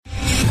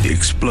The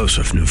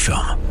explosive new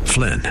film,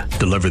 Flynn,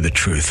 deliver the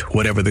truth,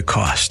 whatever the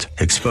cost,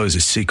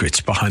 exposes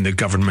secrets behind the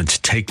government's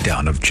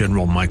takedown of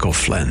General Michael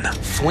Flynn.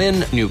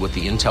 Flynn knew what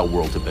the intel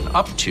world had been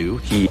up to.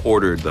 He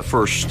ordered the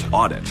first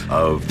audit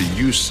of the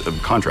use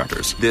of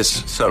contractors.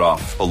 This set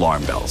off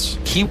alarm bells.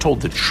 He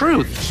told the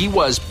truth. He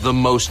was the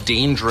most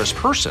dangerous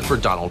person for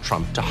Donald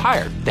Trump to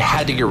hire. They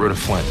had to get rid of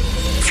Flynn.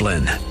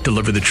 Flynn,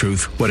 deliver the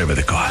truth, whatever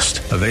the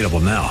cost. Available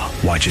now.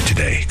 Watch it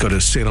today. Go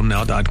to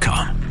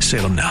salemnow.com.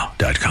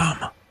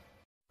 salemnow.com.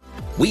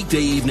 Weekday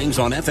evenings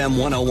on FM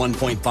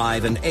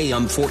 101.5 and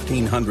AM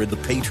 1400 The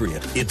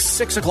Patriot. It's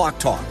 6 o'clock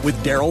talk with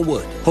Daryl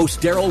Wood. Host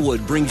Daryl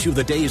Wood brings you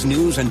the day's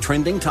news and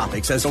trending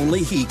topics as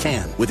only he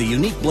can, with a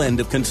unique blend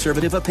of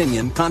conservative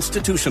opinion,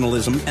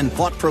 constitutionalism, and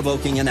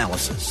thought-provoking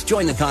analysis.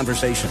 Join the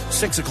conversation.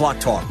 6 o'clock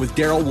talk with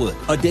Daryl Wood.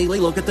 A daily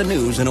look at the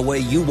news in a way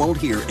you won't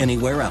hear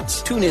anywhere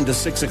else. Tune in to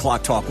 6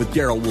 o'clock talk with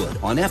Daryl Wood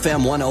on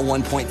FM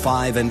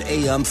 101.5 and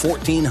AM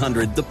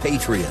 1400 The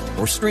Patriot,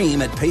 or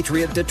stream at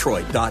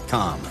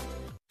patriotdetroit.com.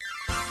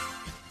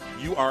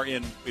 You are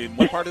in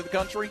what part of the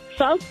country?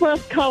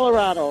 Southwest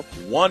Colorado.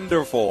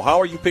 Wonderful. How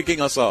are you picking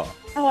us up?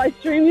 Oh, I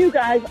stream you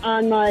guys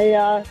on my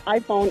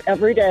iPhone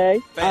every day.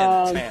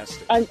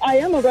 Fantastic. I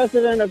am a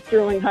resident of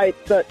Sterling Heights,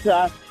 but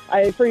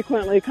I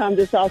frequently come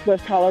to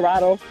Southwest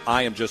Colorado.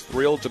 I am just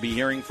thrilled to be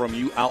hearing from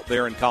you out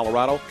there in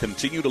Colorado.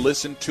 Continue to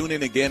listen, tune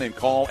in again, and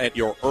call at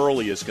your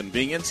earliest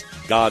convenience.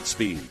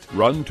 Godspeed.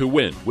 Run to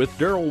Win with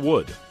Daryl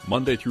Wood,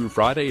 Monday through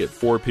Friday at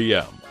 4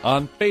 p.m.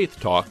 on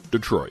Faith Talk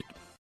Detroit.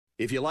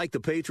 If you like The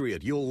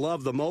Patriot, you'll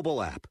love the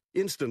mobile app.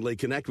 Instantly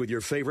connect with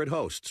your favorite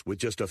hosts with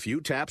just a few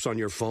taps on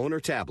your phone or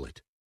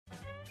tablet.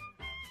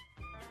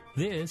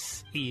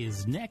 This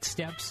is Next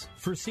Steps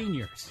for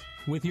Seniors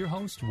with your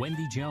host,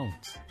 Wendy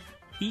Jones.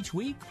 Each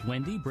week,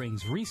 Wendy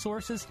brings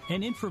resources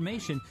and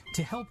information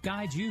to help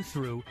guide you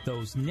through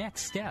those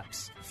next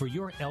steps for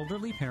your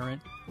elderly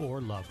parent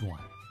or loved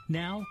one.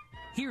 Now,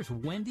 here's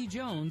Wendy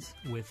Jones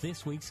with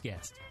this week's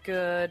guest.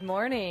 Good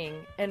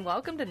morning, and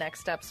welcome to Next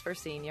Steps for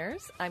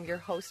Seniors. I'm your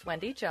host,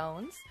 Wendy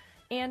Jones,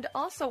 and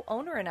also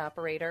owner and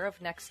operator of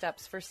Next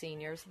Steps for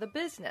Seniors, the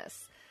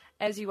business.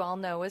 As you all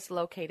know, is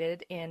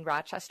located in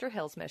Rochester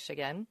Hills,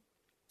 Michigan,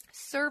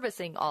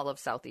 servicing all of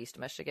Southeast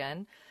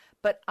Michigan.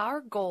 But our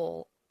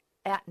goal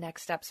at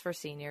Next Steps for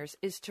Seniors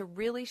is to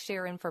really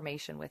share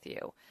information with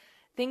you,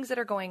 things that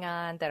are going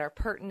on that are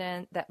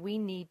pertinent, that we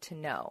need to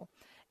know.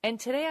 And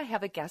today I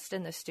have a guest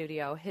in the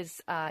studio.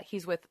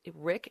 He's with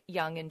Rick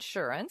Young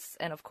Insurance.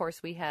 And, of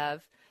course, we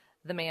have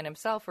the man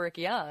himself, Rick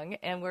Young.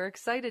 And we're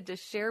excited to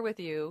share with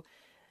you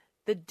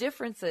the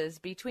differences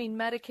between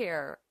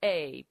Medicare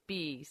A,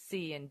 B,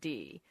 C, and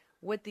D,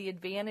 what the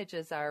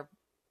advantages are.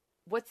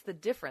 What's the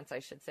difference, I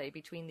should say,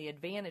 between the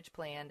Advantage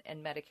Plan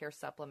and Medicare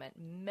Supplement?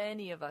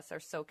 Many of us are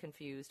so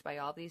confused by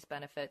all these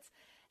benefits.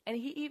 And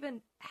he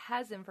even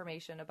has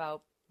information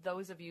about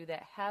those of you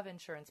that have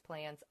insurance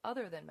plans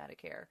other than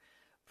Medicare.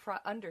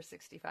 Under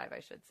 65, I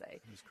should say.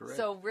 That's correct.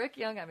 So, Rick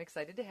Young, I'm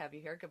excited to have you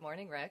here. Good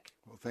morning, Rick.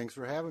 Well, thanks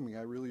for having me.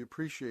 I really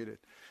appreciate it.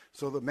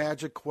 So the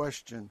magic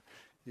question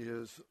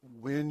is,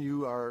 when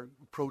you are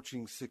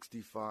approaching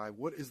 65,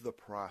 what is the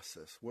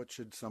process? What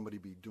should somebody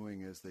be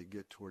doing as they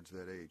get towards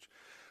that age?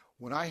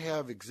 When I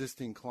have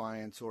existing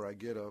clients or I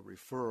get a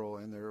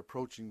referral and they're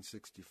approaching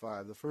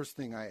 65, the first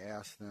thing I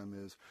ask them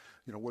is,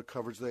 what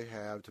coverage they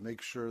have to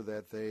make sure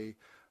that they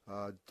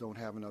don't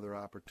have another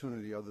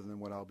opportunity other than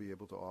what I'll be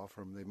able to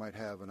offer them. They might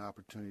have an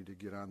opportunity to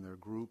get on their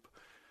group,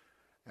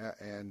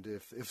 and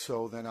if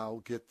so, then I'll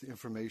get the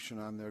information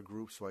on their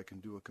group so I can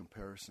do a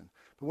comparison.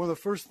 But one of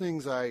the first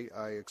things I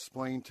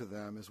explain to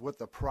them is what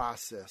the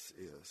process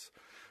is.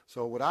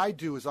 So what I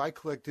do is I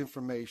collect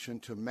information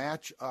to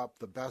match up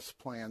the best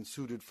plan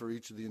suited for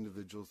each of the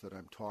individuals that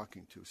I'm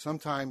talking to.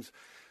 Sometimes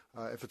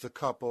if it's a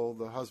couple,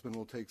 the husband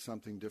will take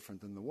something different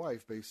than the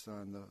wife based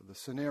on the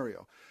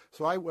scenario.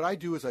 So what I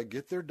do is I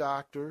get their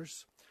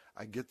doctors,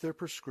 I get their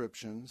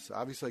prescriptions,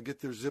 obviously I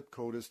get their zip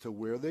code as to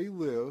where they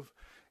live,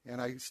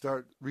 and I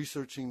start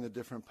researching the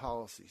different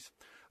policies.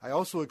 I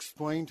also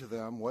explain to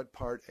them what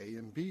Part A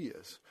and B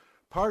is.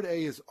 Part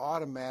A is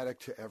automatic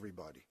to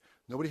everybody.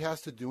 Nobody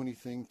has to do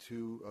anything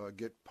to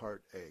get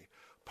Part A.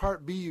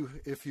 Part B,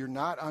 if you're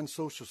not on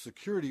Social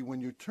Security,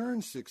 when you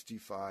turn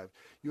 65,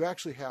 you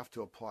actually have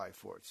to apply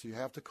for it. So you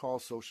have to call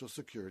Social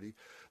Security.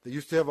 They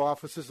used to have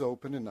offices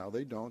open, and now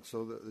they don't,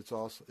 so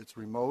it's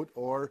remote,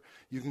 or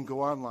you can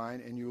go online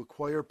and you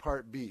acquire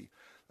Part B.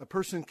 A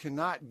person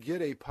cannot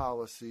get a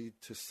policy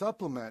to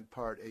supplement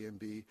Part A and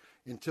B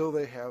until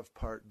they have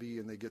Part B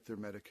and they get their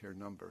Medicare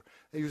number.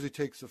 It usually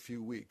takes a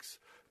few weeks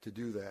to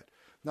do that.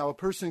 Now, a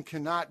person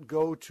cannot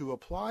go to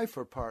apply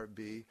for Part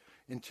B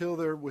until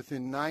they're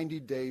within 90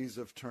 days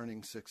of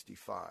turning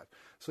 65.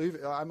 So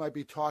I might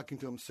be talking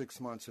to them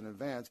 6 months in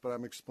advance, but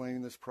I'm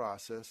explaining this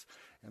process,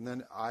 and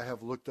then I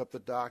have looked up the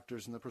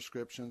doctors and the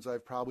prescriptions.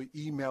 I've probably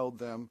emailed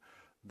them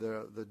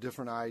the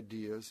different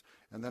ideas,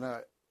 and then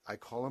I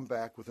call them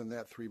back within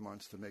that 3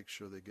 months to make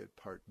sure they get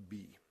Part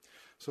B.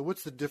 So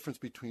what's the difference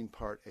between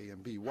Part A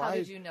and B? How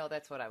did you know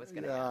that's what I was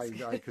going to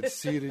ask? I could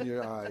see it in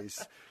your eyes.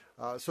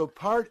 So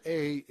Part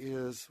A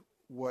is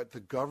what the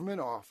government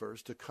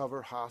offers to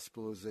cover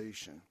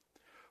hospitalization.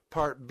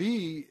 Part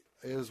B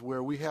is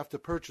where we have to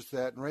purchase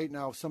that, and right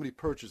now if somebody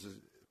purchases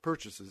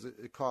it,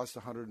 it costs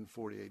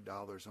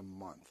 $148 a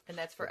month. And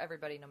that's for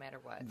everybody no matter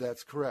what.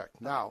 That's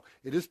correct. Now,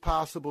 it is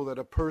possible that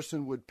a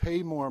person would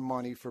pay more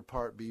money for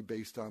Part B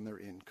based on their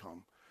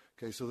income.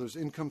 Okay, so there's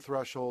income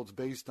thresholds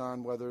based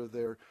on whether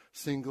they're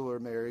single or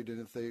married,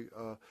 and if they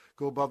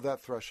go above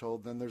that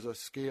threshold, then there's a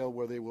scale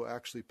where they will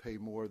actually pay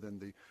more than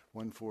the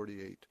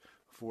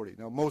 $148.40.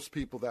 Now, most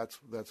people,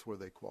 that's where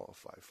they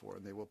qualify for,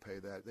 and they will pay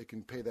that. They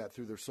can pay that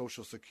through their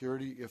Social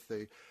Security if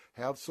they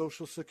have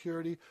Social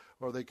Security,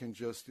 or they can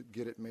just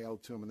get it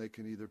mailed to them, and they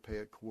can either pay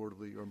it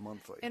quarterly or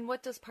monthly. And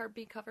what does Part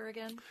B cover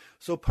again?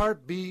 So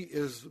Part B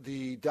is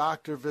the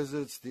doctor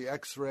visits, the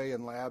X-ray,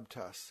 and lab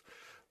tests.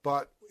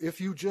 But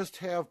if you just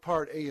have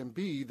Part A and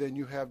B, then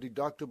you have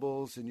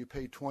deductibles and you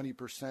pay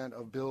 20%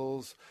 of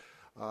bills.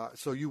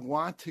 So you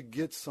want to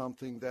get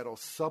something that'll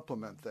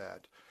supplement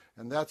that.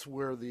 And that's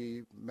where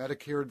the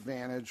Medicare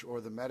Advantage or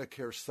the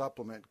Medicare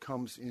Supplement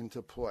comes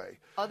into play.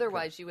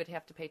 Otherwise, you would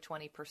have to pay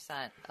 20%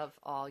 of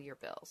all your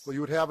bills. Well,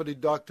 you would have a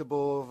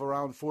deductible of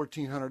around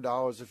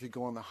 $1,400 if you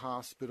go in the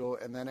hospital,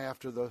 and then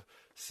after the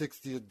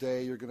 60th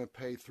day, you're going to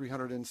pay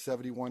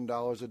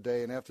 $371 a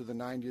day, and after the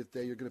 90th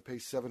day, you're going to pay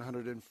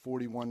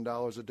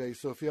 $741 a day.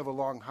 So if you have a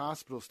long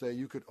hospital stay,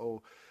 you could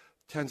owe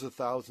tens of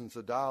thousands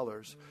of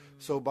dollars.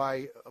 So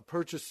by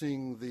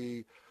purchasing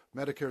the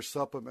Medicare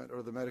Supplement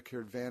or the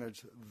Medicare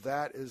Advantage,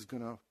 that is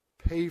going to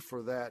pay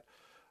for that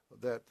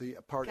the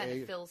Part A.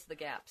 Kind of fills the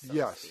gap, so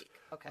yes. to speak.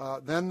 Okay.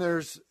 Then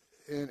there's,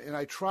 and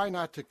I try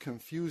not to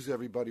confuse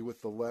everybody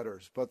with the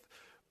letters, but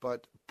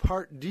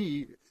Part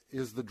D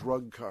is the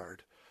drug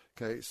card.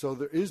 Okay, so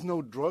there is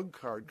no drug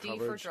card coverage.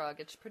 D for drug,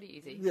 it's pretty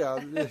easy.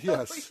 Yeah,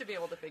 yes. We should be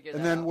able to figure that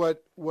out. And then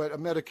what a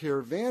Medicare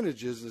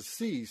Advantage is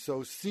C.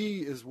 So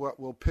C is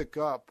what will pick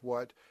up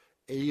what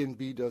A and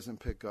B doesn't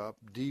pick up.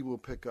 D will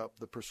pick up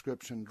the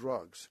prescription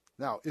drugs.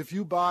 Now, if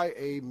you buy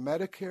a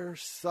Medicare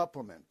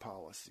Supplement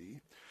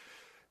policy,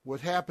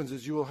 what happens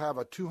is you will have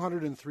a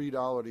 $203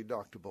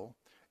 deductible,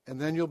 and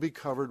then you'll be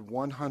covered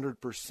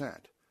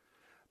 100%.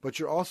 But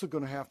you're also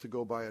going to have to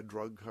go buy a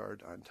drug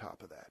card on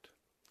top of that.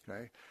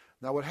 Okay?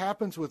 Now, what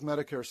happens with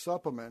Medicare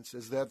supplements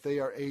is that they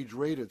are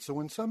age-rated. So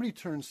when somebody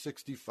turns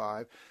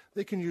 65,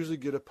 they can usually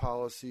get a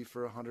policy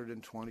for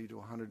 $120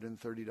 to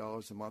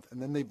 $130 a month,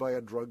 and then they buy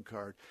a drug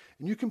card.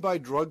 And you can buy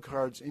drug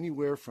cards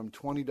anywhere from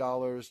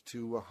 $20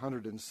 to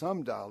 $100 and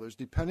some dollars,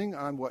 depending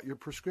on what your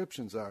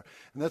prescriptions are.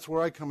 And that's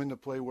where I come into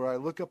play, where I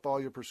look up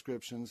all your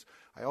prescriptions.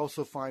 I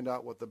also find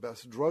out what the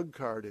best drug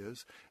card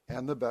is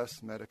and the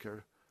best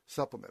Medicare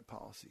supplement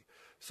policy.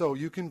 So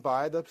you can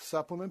buy the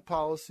supplement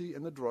policy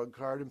and the drug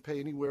card and pay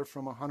anywhere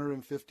from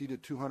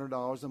 $150 to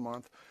 $200 a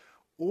month,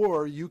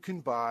 or you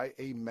can buy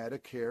a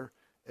Medicare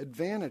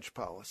Advantage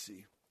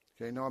policy.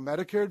 Okay, now a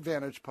Medicare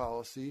Advantage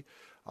policy,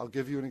 I'll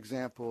give you an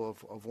example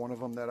of one of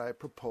them that I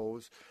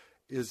propose,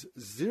 is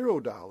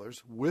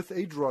 $0 with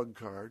a drug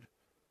card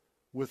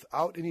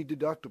without any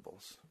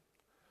deductibles.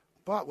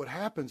 But what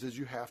happens is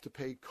you have to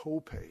pay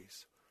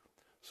co-pays.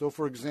 So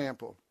for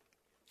example,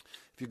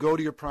 if you go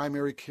to your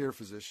primary care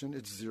physician,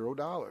 it's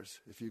 $0.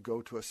 If you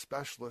go to a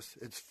specialist,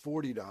 it's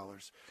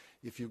 $40.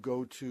 If you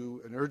go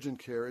to an urgent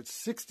care,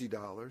 it's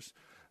 $60.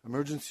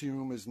 Emergency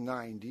room is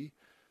 $90.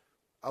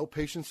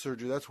 Outpatient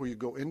surgery, that's where you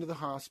go into the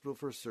hospital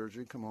for a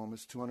surgery and come home,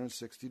 is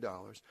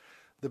 $260.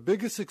 The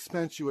biggest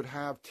expense you would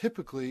have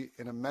typically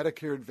in a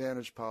Medicare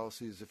Advantage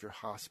policy is if you're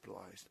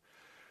hospitalized.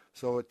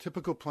 So a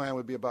typical plan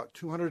would be about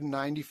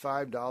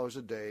 $295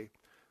 a day,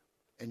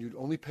 and you'd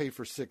only pay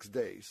for 6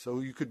 days. So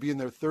you could be in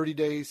there 30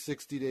 days,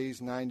 60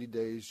 days, 90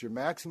 days. Your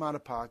maximum out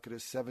of pocket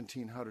is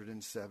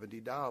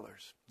 $1,770,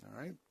 all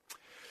right?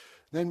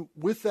 Then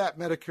with that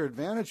Medicare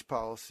Advantage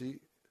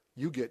policy,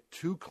 you get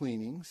 2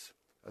 cleanings,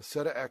 a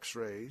set of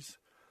x-rays,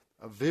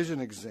 a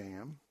vision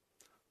exam,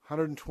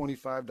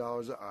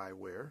 $125 of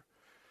eyewear.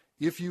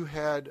 If you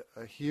had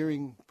a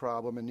hearing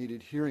problem and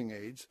needed hearing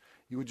aids,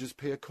 you would just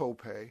pay a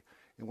copay.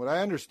 And what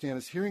I understand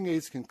is hearing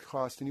aids can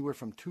cost anywhere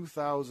from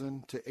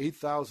 $2,000 to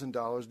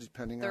 $8,000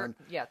 depending on...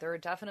 Yeah, they're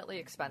definitely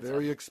expensive.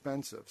 Very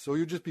expensive. So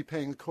you'd just be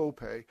paying a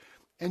copay.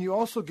 And you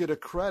also get a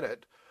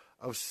credit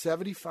of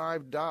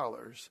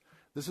 $75.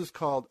 This is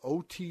called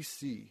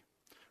OTC,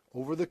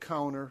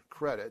 over-the-counter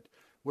credit,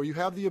 where you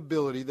have the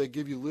ability, they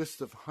give you lists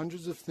of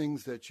hundreds of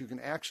things that you can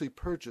actually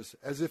purchase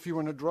as if you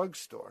were in a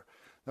drugstore.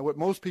 Now, what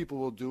most people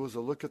will do is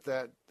they'll look at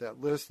that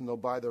list and they'll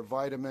buy their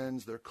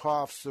vitamins, their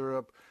cough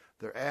syrup,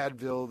 their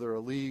Advil, their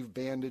Aleve,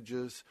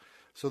 bandages.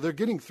 So they're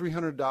getting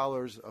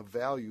 $300 of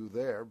value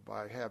there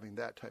by having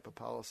that type of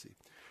policy.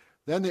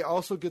 Then they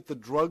also get the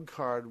drug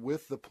card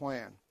with the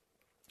plan.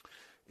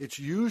 It's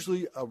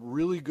usually a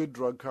really good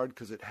drug card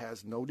because it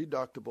has no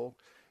deductible.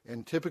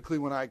 And typically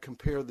when I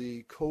compare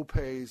the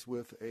co-pays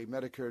with a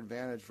Medicare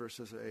Advantage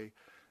versus a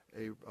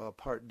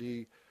Part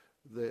D,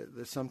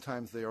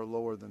 sometimes they are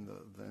lower than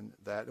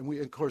that. And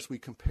of course we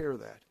compare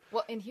that.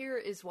 Well, and here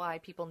is why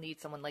people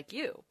need someone like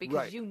you, because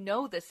Right. you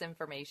know this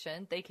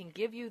information. They can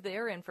give you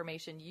their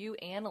information, you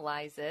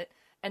analyze it,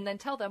 and then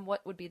tell them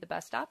what would be the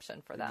best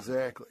option for them.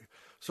 Exactly.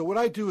 So what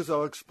I do is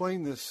I'll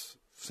explain this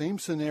same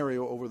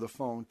scenario over the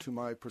phone to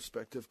my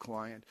prospective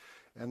client,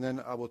 and then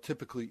I will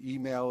typically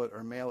email it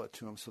or mail it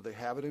to them so they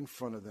have it in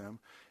front of them,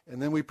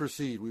 and then we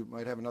proceed. We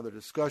might have another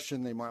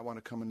discussion. They might want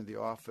to come into the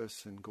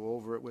office and go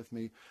over it with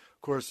me.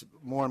 Of course,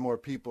 more and more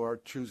people are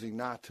choosing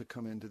not to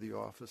come into the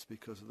office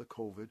because of the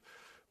COVID.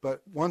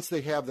 But once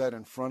they have that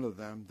in front of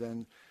them,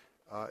 then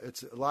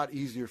it's a lot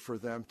easier for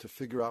them to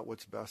figure out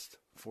what's best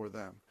for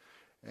them.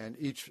 And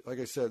each, like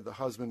I said, the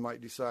husband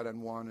might decide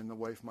on one and the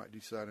wife might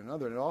decide on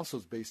another. And it also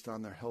is based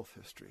on their health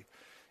history.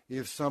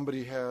 If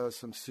somebody has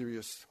some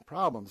serious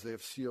problems, they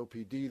have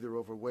COPD, they're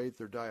overweight,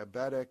 they're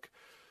diabetic,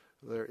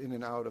 they're in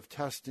and out of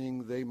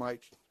testing, they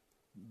might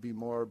be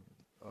more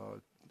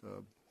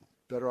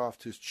better off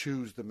to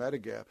choose the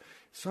Medigap.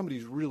 If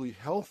somebody's really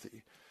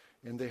healthy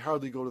and they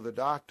hardly go to the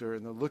doctor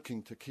and they're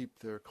looking to keep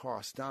their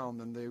costs down,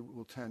 then they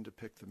will tend to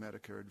pick the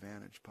Medicare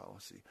Advantage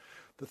policy.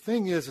 The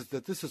thing is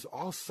that this is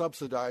all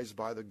subsidized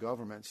by the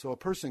government, so a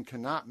person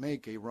cannot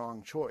make a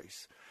wrong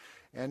choice.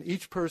 And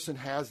each person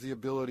has the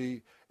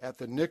ability at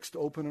the next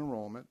open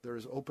enrollment, there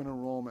is open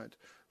enrollment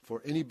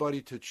for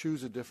anybody to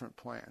choose a different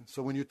plan.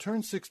 So when you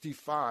turn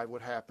 65,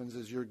 what happens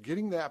is you're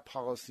getting that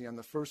policy on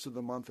the first of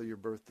the month of your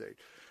birth date.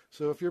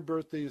 So if your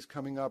birthday is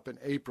coming up in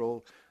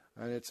April,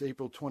 and it's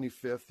April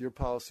 25th, your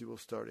policy will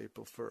start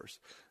April 1st.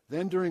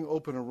 Then during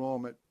open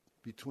enrollment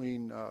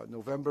between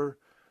November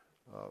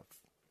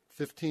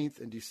 15th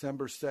and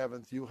December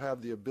 7th, you'll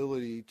have the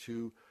ability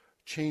to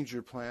change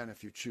your plan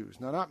if you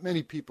choose. Now, not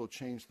many people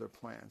change their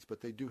plans,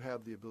 but they do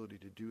have the ability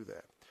to do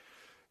that.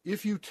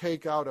 If you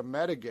take out a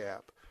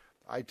Medigap,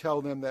 I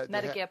tell them that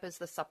Medigap is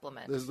the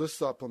supplement. Is the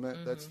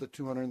supplement. That's the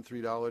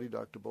 $203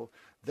 deductible.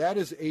 That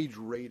is age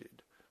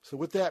rated. So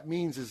what that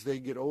means is they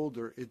get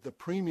older, the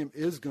premium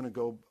is going to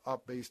go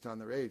up based on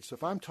their age. So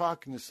if I'm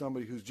talking to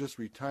somebody who's just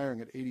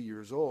retiring at 80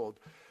 years old,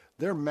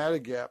 their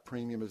Medigap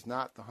premium is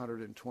not the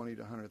 $120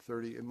 to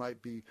 $130. It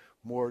might be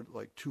more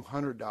like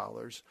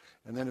 $200.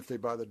 And then if they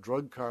buy the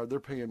drug card, they're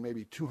paying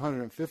maybe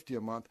 $250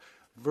 a month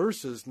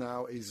versus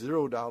now a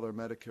 $0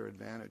 Medicare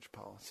Advantage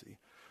policy.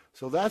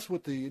 So that's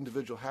what the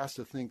individual has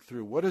to think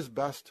through. What is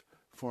best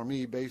for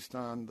me based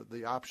on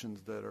the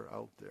options that are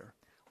out there?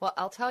 Well,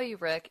 I'll tell you,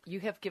 Rick, you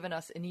have given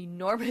us an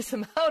enormous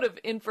amount of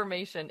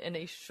information in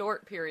a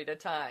short period of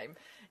time.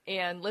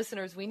 And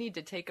listeners, we need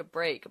to take a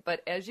break.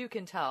 But as you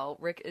can tell,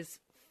 Rick is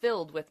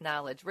filled with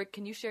knowledge. Rick,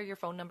 can you share your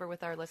phone number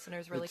with our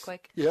listeners really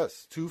quick?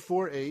 Yes,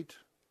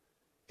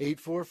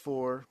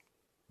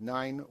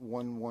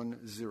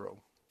 248-844-9110.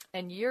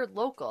 And you're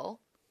local.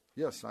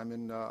 Yes, I'm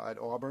in at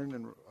Auburn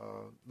and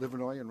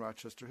Livernois and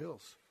Rochester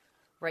Hills.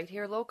 Right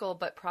here local,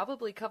 but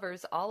probably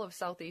covers all of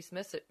Southeast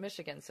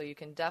Michigan, so you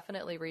can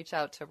definitely reach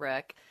out to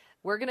Rick.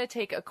 We're going to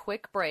take a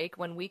quick break.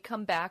 When we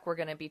come back, we're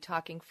going to be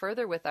talking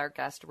further with our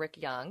guest,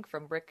 Rick Young,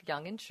 from Rick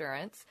Young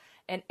Insurance.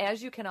 And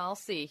as you can all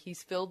see,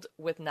 he's filled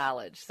with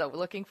knowledge. So we're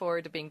looking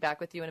forward to being back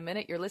with you in a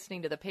minute. You're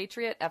listening to The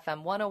Patriot,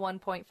 FM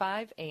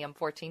 101.5, AM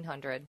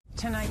 1400.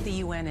 Tonight, the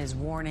UN is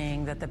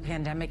warning that the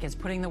pandemic is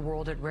putting the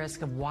world at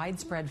risk of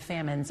widespread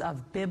famines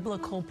of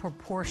biblical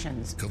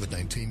proportions.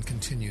 COVID-19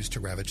 continues to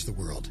ravage the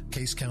world.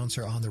 Case counts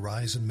are on the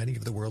rise in many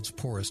of the world's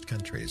poorest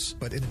countries.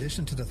 But in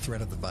addition to the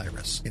threat of the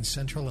virus, in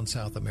Central and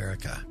South America,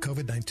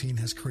 COVID-19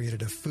 has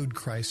created a food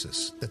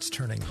crisis that's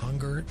turning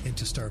hunger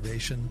into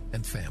starvation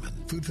and famine.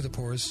 Food for the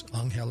Poor's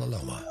Angel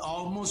Aloma.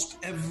 Almost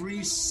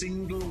every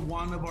single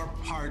one of our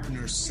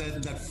partners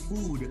said that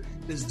food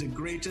is the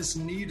greatest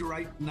need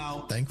right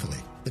now. Thankfully,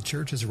 the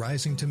church is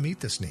rising to meet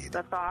this need.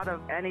 The thought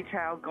of any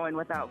child going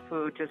without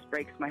food just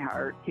breaks my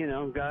heart. You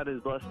know, God has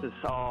blessed us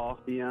all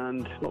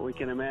beyond what we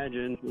can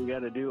imagine. We got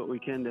to do what we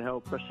can to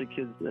help especially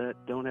kids that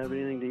don't have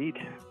anything to eat.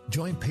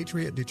 Join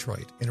Patriot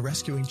Detroit in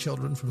rescuing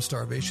children from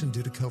starvation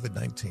due to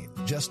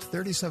COVID-19. Just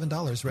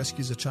 $37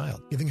 rescues a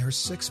child, giving her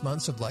 6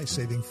 months of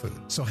life-saving food.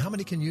 So how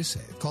many can you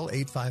save? Call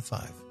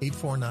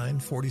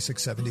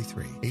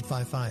 855-849-4673,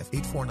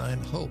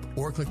 855-849-HOPE,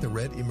 or click the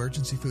red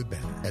emergency food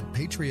banner at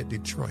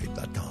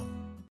patriotdetroit.com.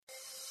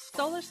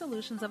 Solar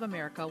Solutions of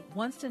America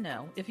wants to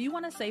know if you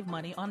want to save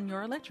money on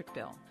your electric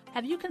bill.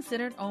 Have you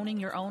considered owning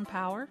your own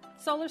power?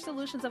 Solar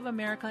Solutions of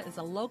America is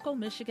a local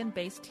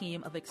Michigan-based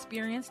team of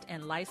experienced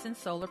and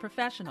licensed solar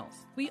professionals.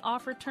 We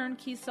offer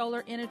turnkey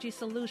solar energy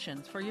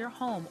solutions for your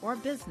home or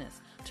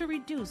business to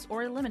reduce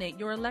or eliminate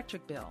your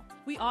electric bill.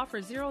 We offer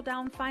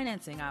zero-down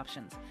financing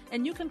options,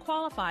 and you can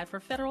qualify for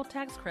federal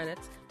tax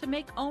credits to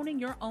make owning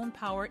your own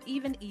power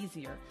even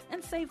easier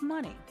and save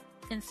money.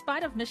 In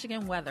spite of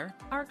Michigan weather,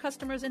 our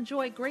customers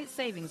enjoy great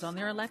savings on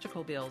their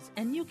electrical bills,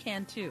 and you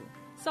can too.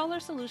 Solar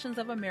Solutions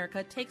of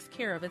America takes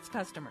care of its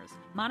customers,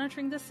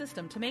 monitoring the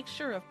system to make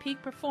sure of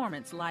peak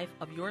performance life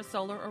of your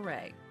solar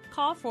array.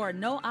 Call for a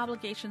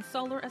no-obligation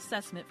solar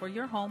assessment for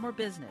your home or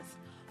business.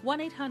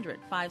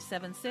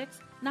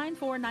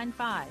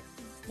 1-800-576-9495.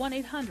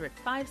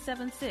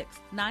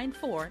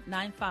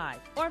 1-800-576-9495,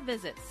 or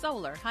visit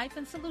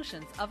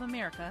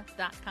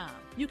solar-solutionsofamerica.com.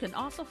 You can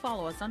also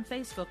follow us on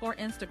Facebook or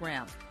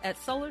Instagram at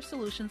Solar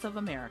Solutions of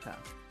America.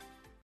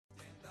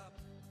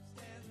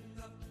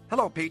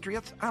 Hello,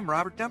 Patriots. I'm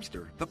Robert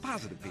Dempster, the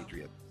Positive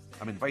Patriot.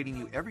 I'm inviting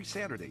you every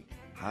Saturday,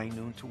 high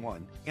noon to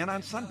 1, and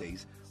on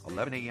Sundays,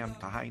 11 a.m.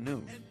 to high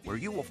noon, where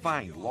you will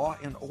find law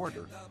and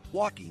order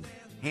walking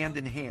hand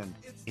in hand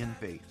in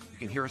faith. You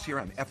can hear us here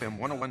on FM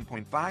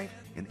 101.5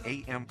 and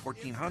AM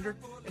 1400,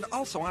 and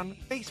also on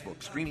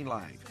Facebook streaming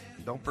live.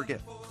 And don't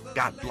forget,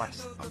 God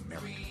bless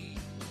America.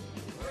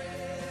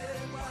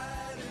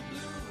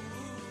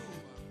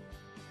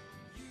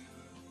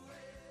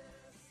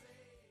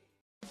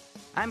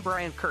 I'm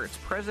Brian Kurtz,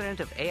 president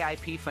of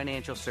AIP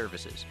Financial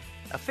Services.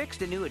 A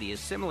fixed annuity is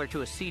similar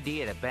to a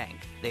CD at a bank.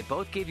 They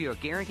both give you a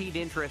guaranteed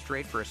interest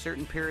rate for a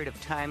certain period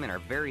of time and are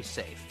very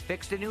safe.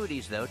 Fixed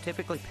annuities, though,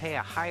 typically pay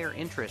a higher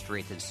interest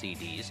rate than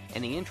CDs,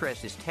 and the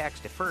interest is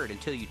tax-deferred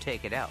until you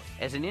take it out.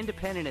 As an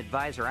independent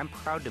advisor, I'm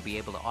proud to be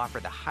able to offer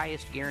the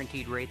highest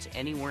guaranteed rates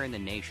anywhere in the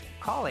nation.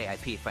 Call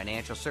AIP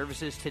Financial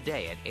Services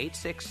today at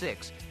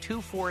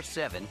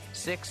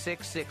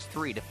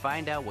 866-247-6663 to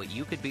find out what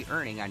you could be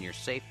earning on your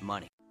safe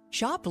money.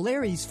 Shop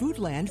Larry's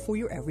Foodland for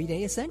your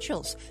everyday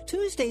essentials.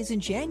 Tuesdays in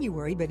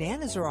January,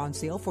 bananas are on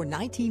sale for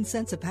 19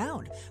 cents a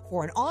pound.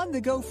 For an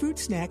on-the-go fruit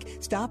snack,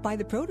 stop by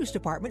the produce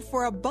department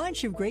for a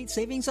bunch of great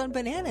savings on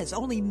bananas,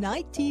 only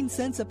 19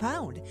 cents a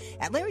pound.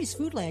 At Larry's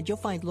Foodland, you'll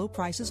find low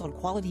prices on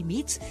quality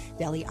meats,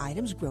 deli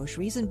items,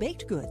 groceries, and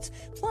baked goods.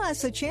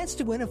 Plus, a chance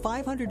to win a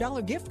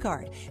 $500 gift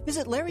card.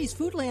 Visit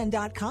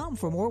Larry'sFoodland.com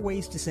for more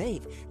ways to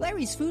save.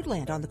 Larry's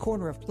Foodland on the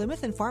corner of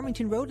Plymouth and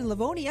Farmington Road in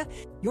Livonia,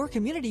 your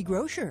community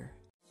grocer.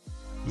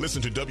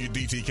 Listen to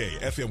WDTK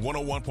FM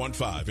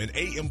 101.5 and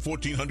AM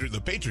 1400 The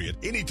Patriot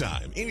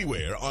anytime,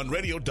 anywhere on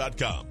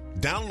radio.com.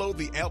 Download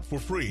the app for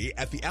free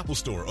at the Apple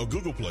Store or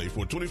Google Play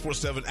for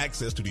 24/7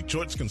 access to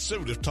Detroit's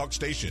conservative talk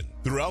station.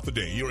 Throughout the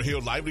day, you'll hear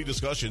lively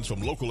discussions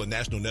from local and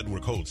national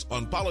network hosts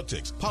on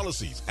politics,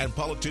 policies, and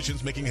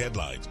politicians making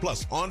headlines,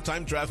 plus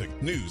on-time traffic,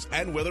 news,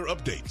 and weather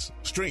updates.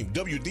 Stream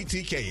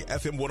WDTK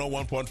FM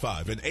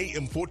 101.5 and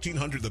AM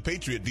 1400 The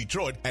Patriot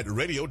Detroit at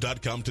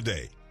radio.com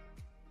today.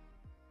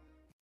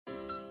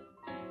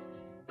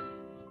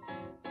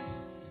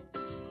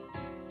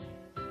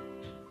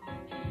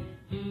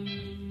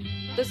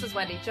 This is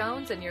Wendy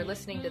Jones, and you're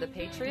listening to The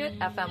Patriot,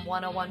 FM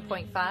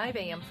 101.5,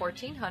 AM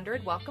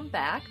 1400. Welcome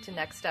back to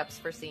Next Steps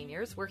for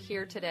Seniors. We're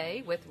here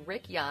today with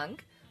Rick Young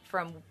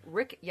from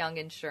Rick Young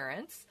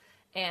Insurance,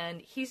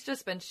 and he's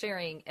just been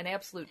sharing an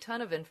absolute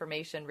ton of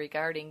information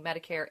regarding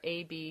Medicare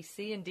A, B,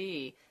 C, and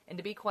D. And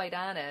to be quite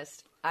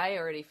honest, I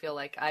already feel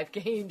like I've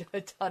gained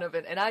a ton of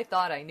it, and I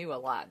thought I knew a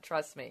lot,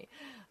 trust me.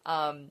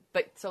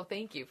 But so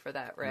thank you for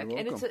that, Rick.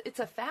 And it's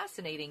a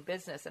fascinating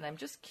business, and I'm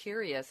just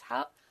curious,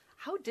 how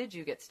did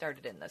you get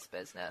started in this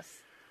business?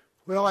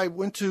 Well, I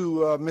went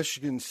to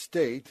Michigan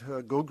State,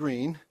 go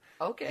green.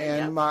 Okay.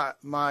 And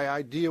my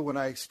idea when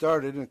I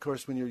started, and of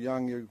course when you're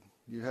young,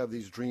 you have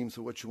these dreams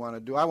of what you want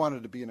to do. I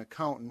wanted to be an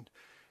accountant.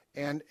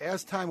 And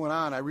as time went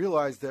on, I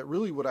realized that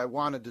really what I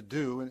wanted to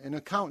do, and an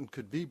accountant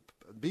could be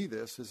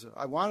this, is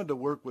I wanted to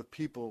work with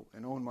people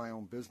and own my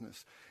own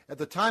business. At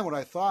the time, what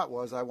I thought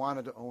was I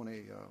wanted to own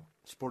a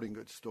sporting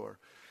goods store.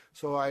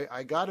 So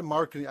I got a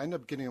marketing. I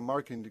ended up getting a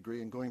marketing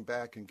degree and going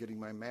back and getting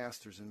my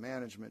master's in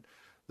management.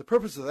 The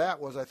purpose of that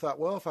was I thought,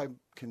 well, if I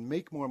can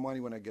make more money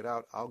when I get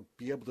out, I'll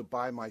be able to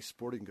buy my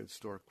sporting goods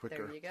store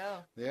quicker. There you go.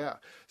 Yeah.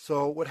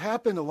 So what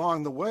happened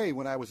along the way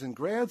when I was in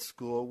grad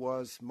school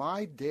was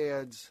my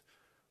dad's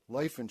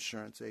life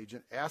insurance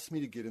agent asked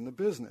me to get in the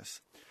business.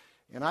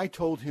 And I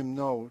told him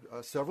no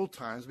several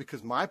times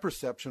because my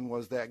perception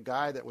was that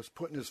guy that was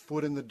putting his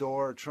foot in the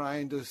door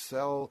trying to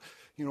sell,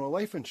 a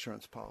life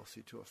insurance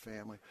policy to a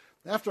family.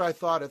 After I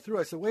thought it through,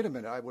 I said, wait a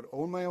minute, I would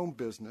own my own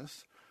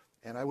business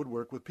and I would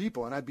work with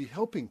people and I'd be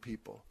helping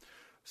people.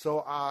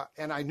 So,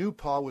 and I knew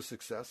Paul was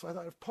successful. I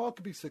thought if Paul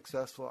could be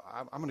successful,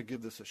 I'm going to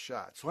give this a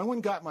shot. So I went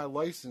and got my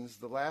license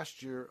the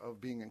last year of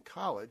being in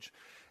college.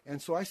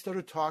 And so I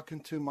started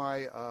talking to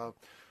my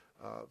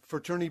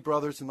fraternity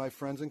brothers and my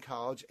friends in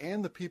college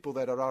and the people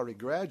that had already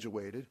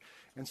graduated.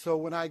 And so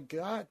when I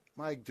got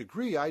my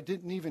degree, I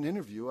didn't even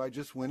interview. I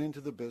just went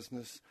into the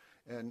business,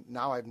 and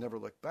now I've never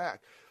looked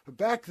back. But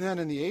back then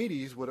in the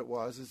 80s, what it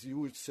was is you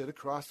would sit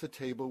across the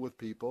table with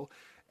people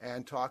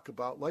and talk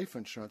about life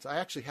insurance. I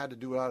actually had to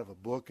do it out of a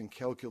book and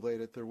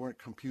calculate it. There weren't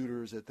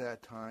computers at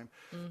that time.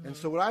 Mm-hmm. And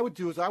so what I would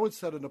do is I would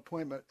set an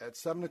appointment at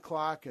 7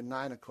 o'clock and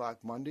 9 o'clock,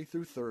 Monday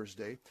through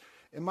Thursday.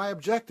 And my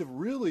objective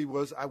really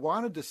was I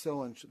wanted to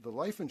sell the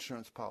life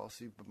insurance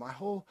policy, but my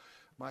whole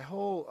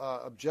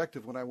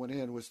objective when I went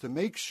in was to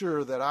make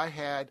sure that I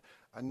had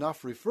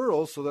enough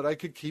referrals so that I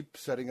could keep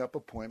setting up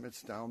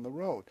appointments down the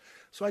road.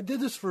 So I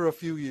did this for a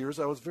few years.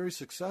 I was very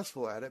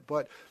successful at it,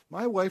 but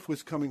my wife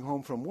was coming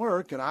home from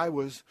work and I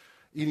was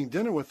eating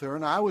dinner with her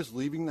and I was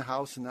leaving the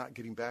house and not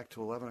getting back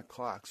till 11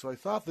 o'clock. So I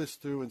thought this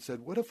through and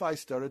said, what if I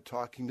started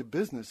talking to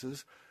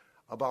businesses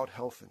about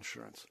health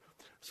insurance?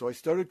 So I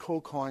started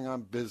cold calling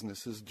on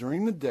businesses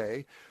during the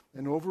day,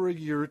 and over a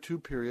year or two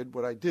period,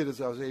 what I did is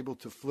I was able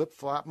to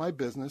flip-flop my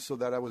business so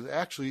that I was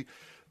actually,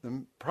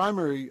 the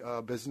primary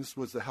business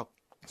was the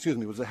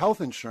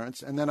health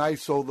insurance, and then I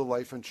sold the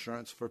life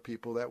insurance for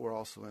people that were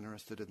also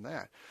interested in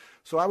that.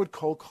 So I would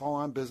cold call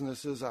on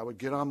businesses. I would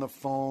get on the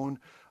phone.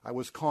 I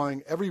was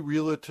calling every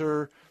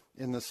realtor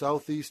in the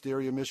southeast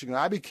area of Michigan.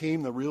 I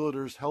became the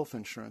realtor's health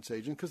insurance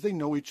agent because they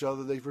know each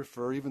other. They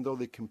refer, even though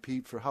they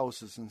compete for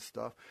houses and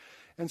stuff.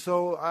 And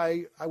so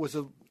I was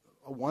a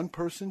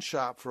one-person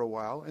shop for a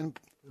while, and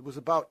it was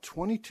about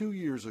 22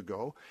 years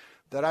ago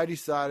that I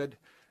decided,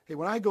 hey,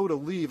 when I go to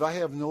leave, I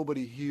have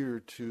nobody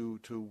here to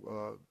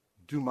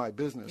do my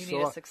business. You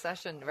need a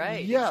succession,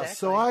 right? Yeah, exactly.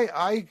 so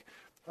I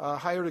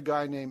hired a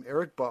guy named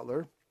Eric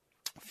Butler.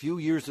 A few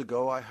years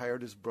ago, I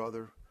hired his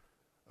brother,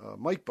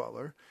 Mike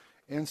Butler.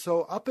 And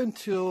so up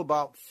until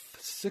about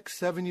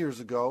 6-7 years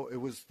ago, it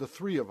was the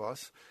three of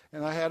us,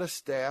 and I had a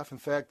staff. In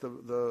fact,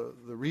 the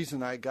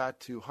reason I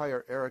got to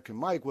hire Eric and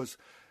Mike was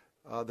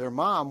their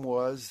mom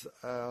was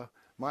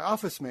my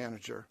office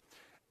manager.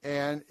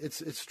 And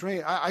it's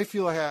strange. I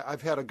feel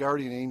I've had a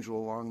guardian angel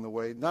along the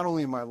way, not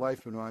only in my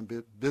life but in my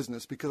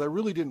business, because I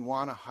really didn't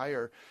want to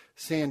hire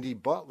Sandy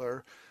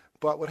Butler.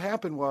 But what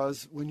happened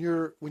was when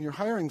you're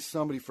hiring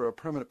somebody for a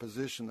permanent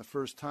position the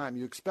first time,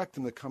 you expect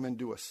them to come and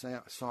do a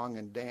song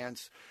and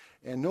dance,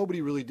 and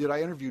nobody really did. I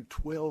interviewed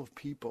 12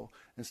 people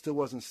and still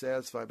wasn't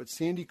satisfied. But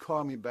Sandy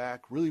called me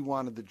back, really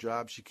wanted the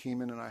job. She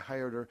came in and I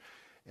hired her,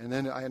 and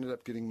then I ended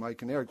up getting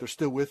Mike and Eric. They're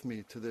still with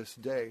me to this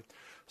day.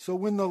 So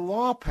when the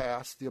law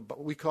passed,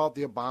 we call it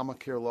the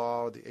Obamacare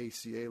law or the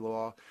ACA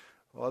law.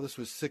 Well, this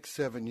was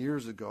 6-7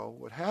 years ago.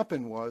 What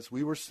happened was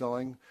we were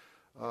selling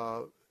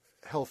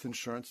health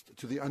insurance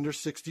to the under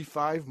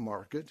 65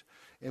 market,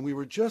 and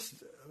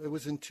it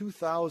was in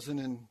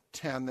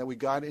 2010 that we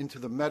got into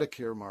the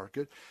Medicare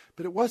market,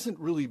 but it wasn't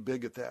really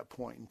big at that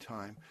point in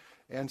time.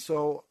 And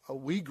so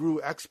we grew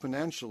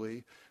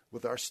exponentially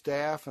with our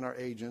staff and our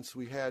agents.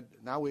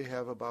 Now we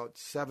have about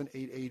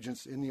 7-8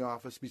 agents in the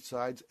office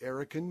besides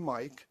Eric and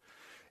Mike,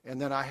 and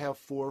then I have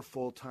 4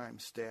 full-time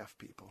staff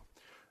people.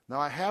 Now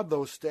I have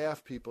those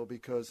staff people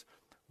because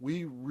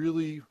we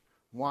really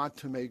want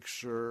to make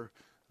sure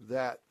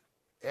that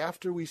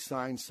after we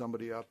sign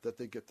somebody up that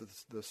they get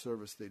the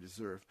service they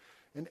deserve.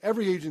 And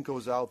every agent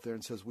goes out there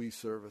and says we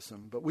service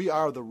them, but we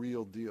are the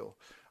real deal.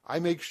 I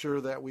make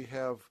sure that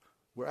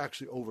we're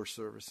actually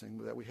over-servicing,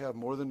 that we have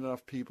more than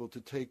enough people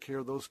to take care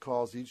of those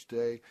calls each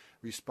day,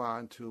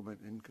 respond to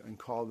them, and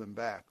call them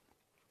back.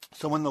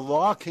 So when the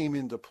law came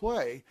into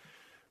play,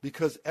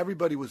 because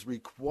everybody was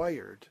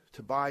required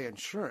to buy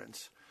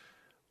insurance,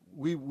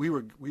 we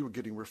were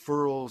getting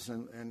referrals,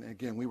 and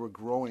again, we were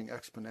growing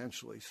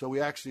exponentially. So we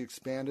actually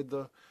expanded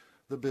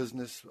the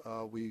business.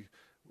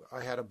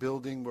 I had a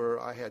building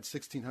where I had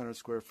 1,600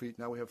 square feet.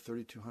 Now we have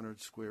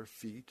 3,200 square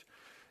feet.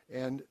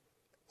 And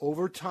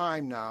over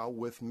time now,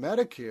 with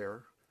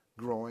Medicare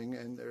growing,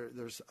 and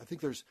I think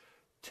there's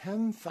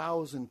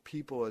 10,000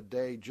 people a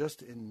day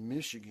just in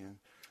Michigan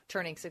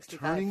turning 65.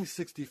 Turning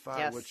 65,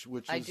 yes,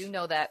 which I is, do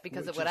know that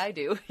because of what I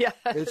do. Yeah,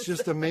 it's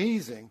just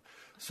amazing.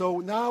 So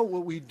now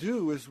what we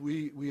do is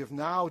we have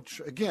now,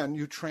 again,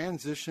 you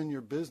transition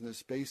your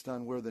business based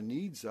on where the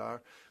needs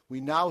are.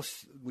 We now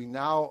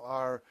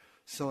are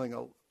selling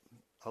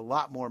a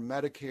lot more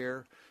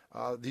Medicare.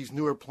 These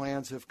newer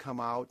plans have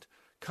come out.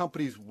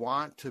 Companies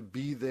want to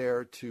be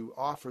there to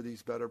offer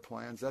these better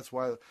plans. That's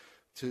why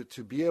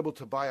to be able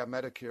to buy a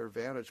Medicare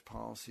Advantage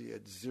policy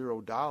at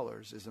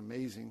 $0 is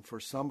amazing for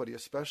somebody,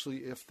 especially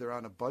if they're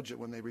on a budget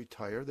when they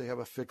retire. They have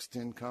a fixed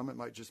income. It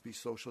might just be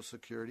Social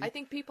Security. I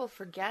think people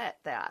forget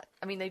that.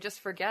 I mean, they just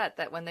forget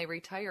that when they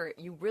retire,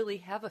 you really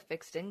have a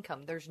fixed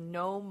income. There's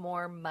no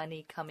more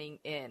money coming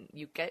in.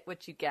 You get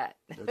what you get.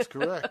 That's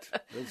correct.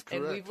 That's correct.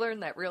 And we've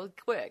learned that real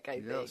quick,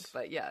 I think.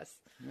 But yes.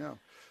 Yeah.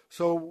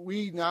 So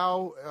we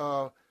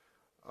now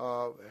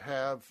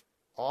have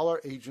all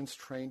our agents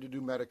trained to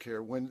do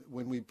Medicare. When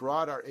we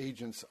brought our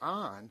agents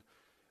on,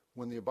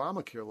 when the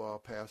Obamacare law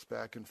passed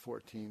back in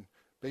 2014,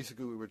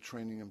 basically we were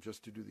training them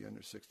just to do the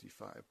under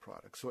 65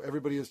 product. So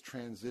everybody has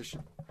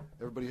transitioned.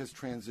 Everybody has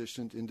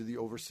transitioned into the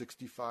over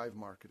 65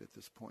 market at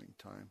this point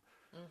in time.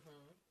 Mm-hmm.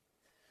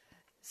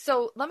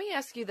 So let me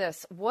ask you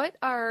this. What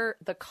are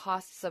the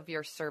costs of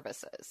your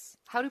services?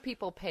 How do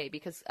people pay?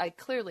 Because I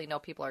clearly know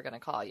people are going to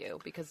call you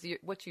because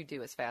what you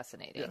do is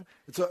fascinating.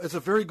 Yeah. It's a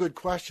very good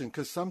question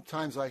because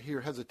sometimes I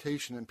hear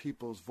hesitation in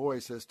people's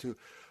voice as to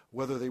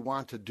whether they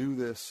want to do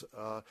this.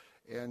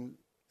 And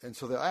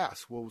so they'll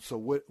ask, well, so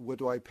what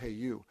do I pay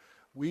you?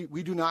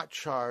 We do not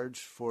charge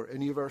for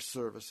any of our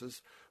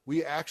services.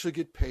 We actually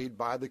get paid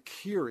by the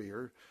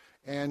carrier.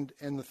 And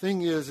the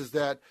thing is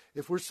that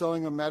if we're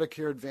selling a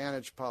Medicare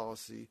Advantage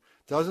policy,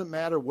 doesn't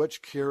matter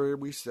which carrier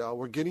we sell,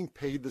 we're getting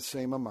paid the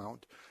same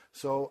amount.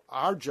 So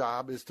our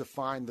job is to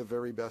find the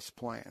very best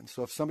plan.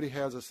 So if somebody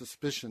has a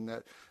suspicion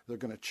that they're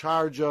going to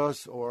charge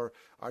us, or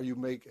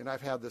and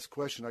I've had this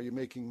question, are you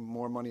making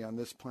more money on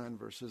this plan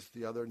versus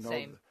the other? No,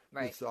 Same.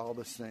 Right. It's all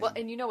the same. Well,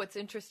 and you know what's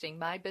interesting?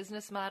 My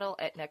business model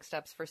at Next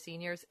Steps for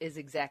Seniors is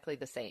exactly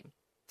the same.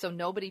 So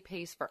nobody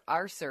pays for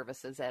our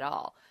services at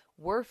all.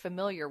 We're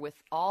familiar with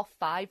all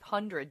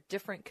 500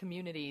 different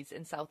communities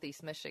in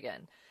Southeast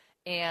Michigan,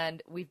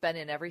 and we've been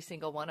in every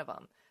single one of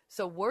them.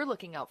 So we're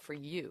looking out for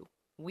you.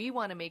 We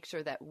want to make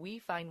sure that we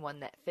find one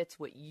that fits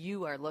what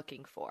you are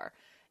looking for.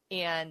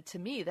 And to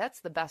me,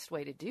 that's the best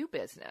way to do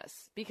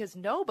business, because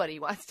nobody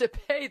wants to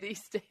pay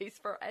these days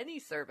for any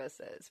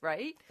services,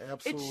 right?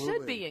 Absolutely. It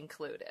should be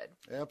included.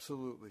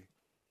 Absolutely.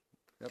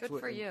 Good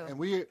for you. And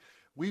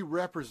we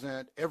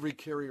represent every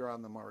carrier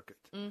on the market.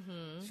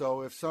 Mm-hmm.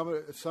 So if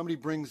somebody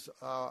brings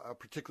a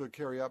particular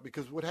carrier up,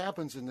 because what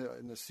happens in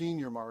the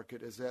senior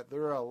market is that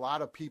there are a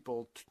lot of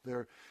people,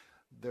 they're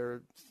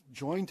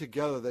joined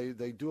together.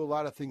 They do a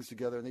lot of things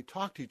together, and they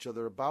talk to each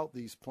other about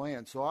these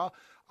plans. So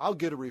I'll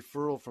get a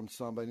referral from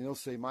somebody, and they'll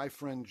say, my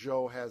friend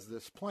Joe has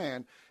this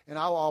plan, and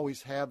I'll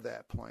always have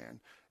that plan,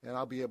 and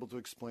I'll be able to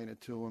explain it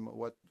to them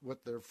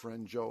what their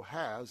friend Joe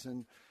has.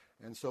 And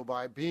so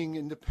by being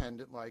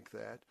independent like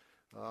that,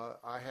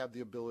 I have the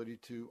ability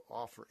to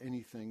offer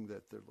anything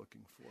that they're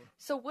looking for.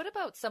 So what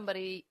about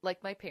somebody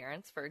like my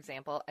parents, for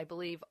example, I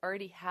believe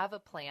already have a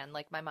plan.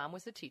 Like my mom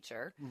was a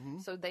teacher. Mm-hmm.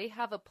 So they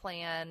have a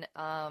plan.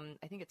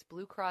 I think it's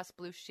Blue Cross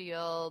Blue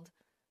Shield,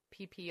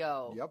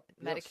 PPO, Yep,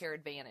 Medicare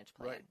Advantage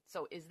plan. Right.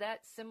 So is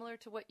that similar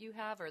to what you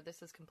have, or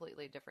this is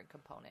completely a different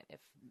component?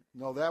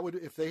 No,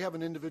 if they have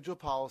an individual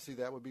policy,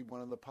 that would be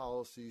one of the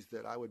policies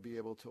that I would be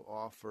able to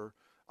offer.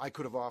 I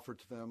could have offered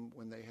to them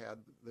when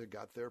they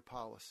got their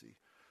policy.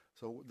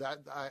 So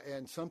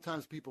and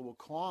sometimes people will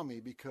call me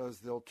because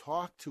they'll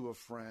talk to a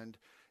friend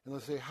and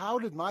they'll say, how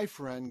did my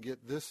friend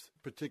get this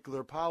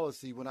particular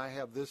policy when I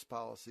have this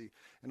policy?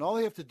 And all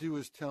they have to do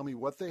is tell me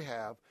what they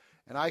have,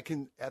 and I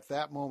can, at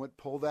that moment,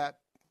 pull that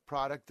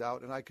product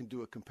out, and I can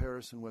do a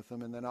comparison with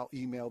them, and then I'll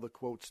email the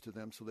quotes to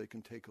them so they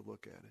can take a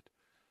look at it.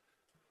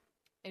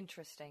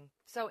 Interesting.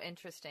 So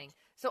interesting.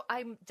 So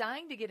I'm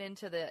dying to get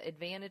into the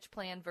Advantage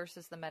plan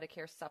versus the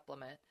Medicare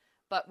supplement.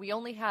 But we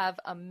only have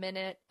a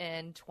minute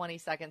and 20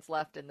 seconds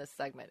left in this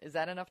segment. Is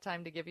that enough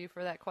time to give you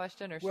for that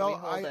question, or should we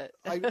hold it?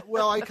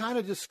 I kind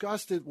of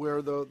discussed it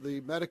where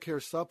the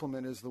Medicare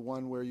supplement is the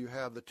one where you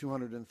have the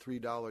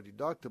 $203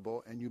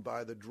 deductible and you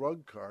buy the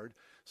drug card.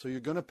 So you're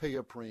going to pay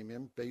a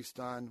premium based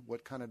on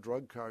what kind of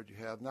drug card you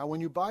have. Now,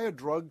 when you buy a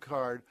drug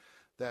card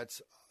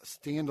that's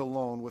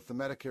standalone with the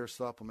Medicare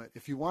supplement,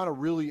 if you want a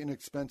really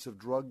inexpensive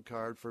drug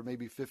card for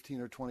maybe $15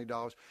 or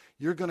 $20,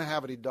 you're going to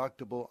have a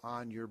deductible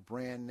on your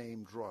brand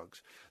name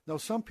drugs. Now,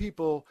 some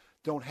people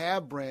don't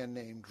have brand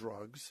name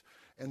drugs,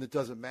 and it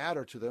doesn't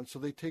matter to them, so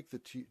they take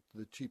the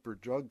cheaper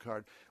drug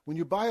card. When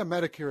you buy a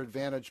Medicare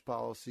Advantage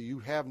policy, you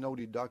have no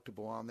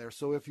deductible on there.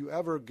 So if you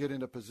ever get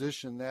in a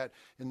position that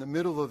in the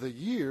middle of the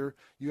year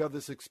you have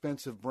this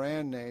expensive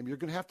brand name, you're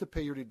going to have to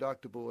pay your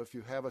deductible if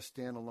you have a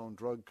standalone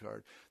drug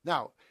card.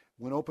 Now,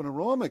 when open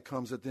enrollment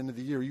comes at the end of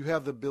the year, you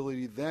have the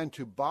ability then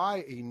to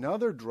buy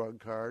another drug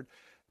card,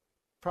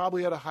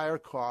 probably at a higher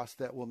cost,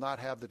 that will not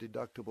have the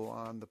deductible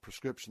on the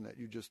prescription that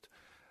you just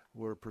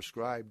were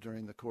prescribed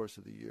during the course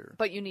of the year.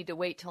 But you need to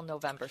wait till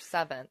November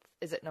 7th.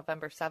 Is it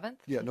November 7th?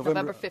 Yeah,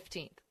 November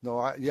 15th. No,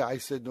 I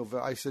said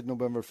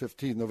November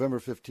 15th.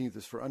 November 15th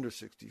is for under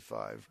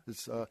 65.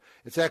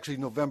 It's actually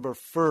November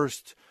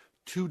 1st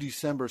to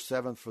December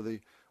 7th for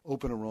the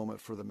open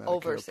enrollment for the Medicare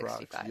over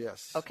 65. Products.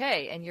 Yes.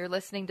 Okay, and you're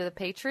listening to The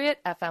Patriot,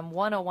 FM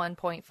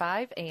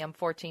 101.5, AM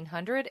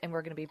 1400, and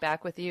we're going to be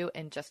back with you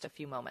in just a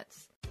few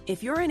moments.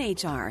 If you're in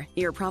HR,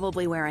 you're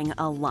probably wearing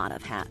a lot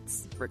of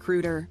hats.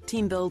 Recruiter,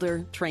 team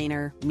builder,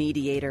 trainer,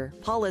 mediator,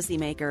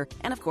 policymaker,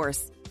 and of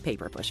course,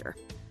 paper pusher.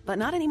 But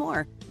not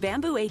anymore.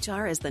 Bamboo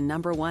HR is the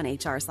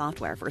 #1 HR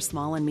software for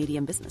small and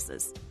medium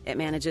businesses. It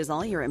manages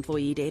all your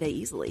employee data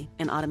easily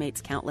and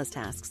automates countless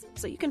tasks,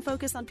 so you can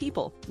focus on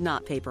people,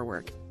 not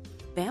paperwork.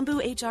 Bamboo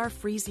HR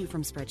frees you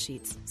from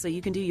spreadsheets so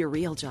you can do your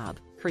real job,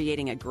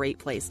 creating a great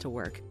place to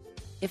work.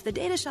 If the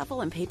data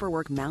shuffle and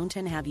paperwork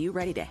mountain have you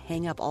ready to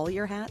hang up all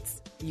your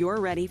hats,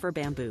 you're ready for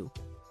Bamboo.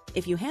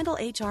 If you handle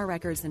HR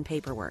records and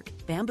paperwork,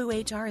 Bamboo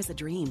HR is a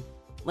dream.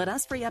 Let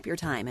us free up your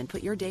time and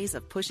put your days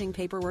of pushing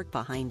paperwork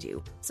behind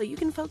you so you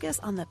can focus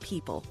on the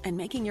people and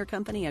making your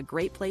company a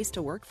great place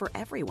to work for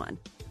everyone.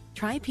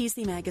 Try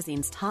PC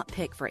Magazine's top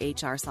pick for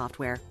HR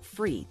software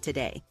free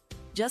today.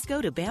 Just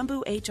go to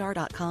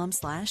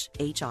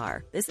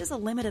bamboohr.com/HR. This is a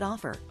limited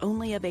offer,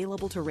 only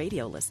available to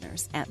radio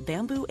listeners at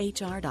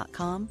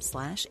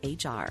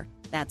bamboohr.com/HR.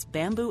 That's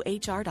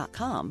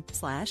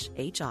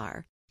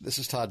bamboohr.com/HR. This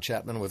is Todd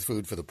Chapman with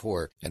Food for the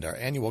Poor, and our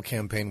annual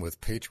campaign with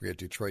Patriot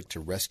Detroit to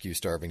rescue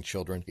starving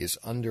children is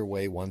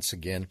underway once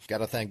again. Got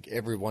to thank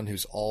everyone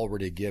who's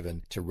already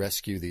given to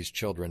rescue these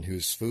children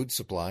whose food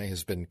supply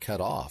has been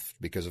cut off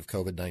because of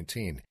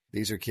COVID-19.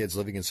 These are kids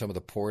living in some of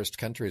the poorest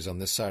countries on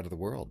this side of the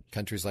world,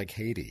 countries like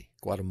Haiti,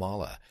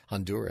 Guatemala,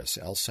 Honduras,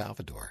 El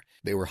Salvador.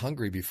 They were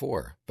hungry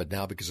before, but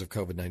now because of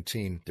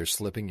COVID-19, they're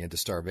slipping into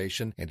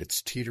starvation, and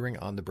it's teetering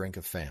on the brink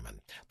of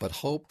famine. But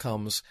hope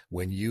comes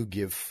when you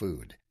give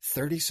food.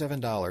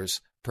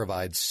 $37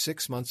 provides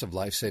 6 months of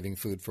life-saving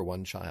food for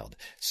one child.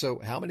 So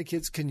how many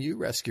kids can you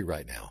rescue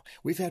right now?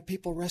 We've had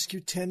people rescue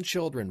 10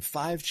 children,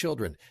 5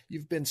 children.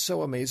 You've been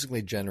so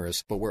amazingly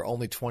generous, but we're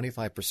only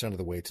 25% of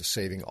the way to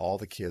saving all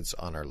the kids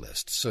on our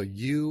list. So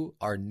you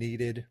are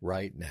needed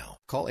right now.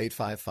 Call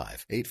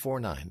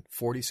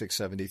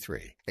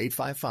 855-849-4673.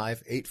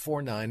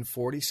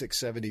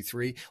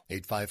 855-849-4673.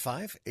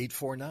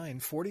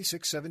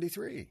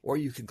 855-849-4673. Or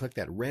you can click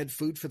that red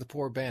Food for the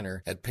Poor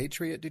banner at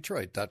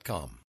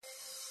patriotdetroit.com.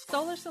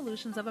 Solar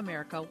Solutions of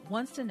America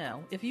wants to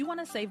know if you want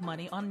to save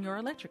money on your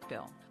electric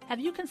bill. Have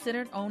you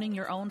considered owning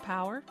your own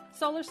power?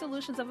 Solar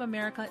Solutions of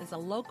America is a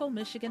local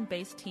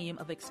Michigan-based team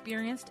of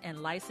experienced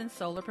and licensed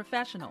solar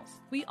professionals.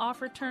 We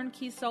offer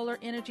turnkey solar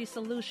energy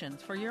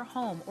solutions for your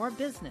home or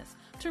business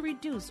to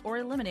reduce or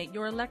eliminate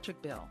your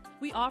electric bill.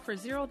 We offer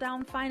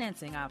zero-down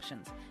financing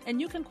options,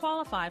 and you can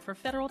qualify for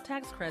federal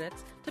tax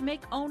credits to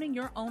make owning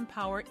your own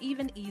power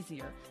even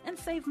easier and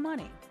save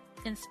money.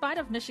 In spite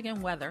of Michigan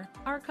weather,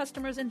 our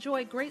customers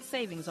enjoy great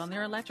savings on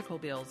their electrical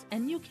bills,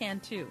 and you can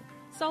too.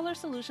 Solar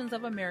Solutions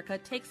of America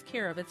takes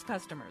care of its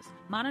customers,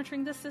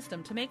 monitoring the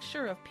system to make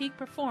sure of peak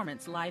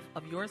performance life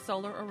of your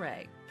solar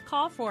array.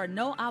 Call for a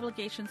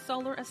no-obligation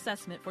solar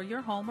assessment for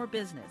your home or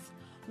business.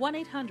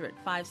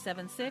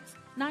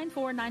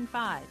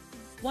 1-800-576-9495.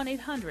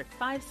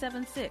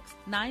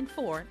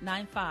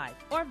 1-800-576-9495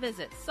 or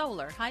visit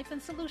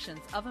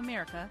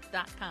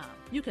solar-solutionsofamerica.com.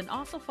 You can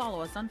also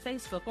follow us on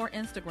Facebook or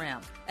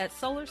Instagram at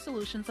Solar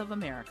Solutions of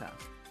America.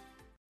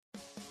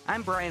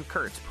 I'm Brian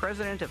Kurtz,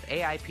 president of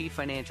AIP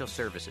Financial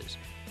Services.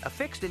 A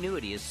fixed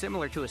annuity is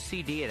similar to a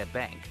CD at a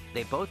bank.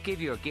 They both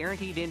give you a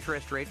guaranteed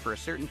interest rate for a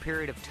certain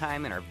period of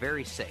time and are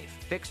very safe.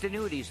 Fixed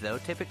annuities, though,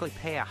 typically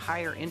pay a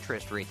higher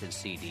interest rate than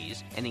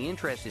CDs, and the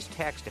interest is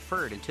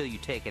tax-deferred until you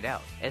take it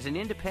out. As an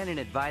independent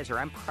advisor,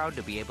 I'm proud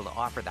to be able to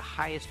offer the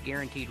highest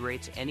guaranteed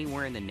rates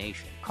anywhere in the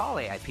nation. Call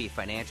AIP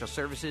Financial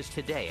Services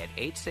today at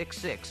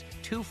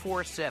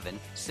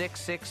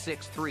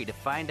 866-247-6663 to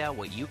find out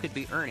what you could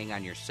be earning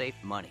on your safe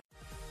money.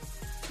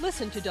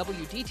 Listen to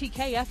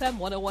WDTK FM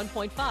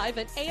 101.5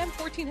 and AM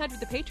 1400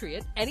 The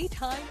Patriot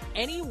anytime,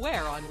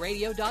 anywhere on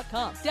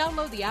radio.com.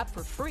 Download the app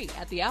for free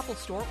at the Apple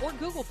Store or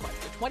Google Play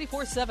for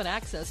 24/7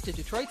 access to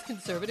Detroit's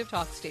conservative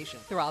talk station.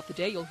 Throughout the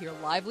day, you'll hear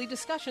lively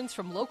discussions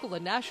from local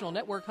and national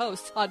network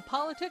hosts on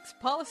politics,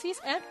 policies,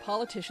 and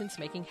politicians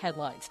making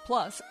headlines.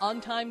 Plus,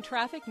 on-time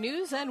traffic,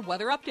 news, and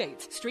weather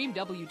updates. Stream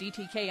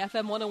WDTK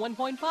FM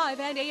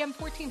 101.5 and AM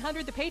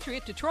 1400 The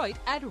Patriot Detroit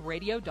at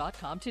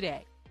radio.com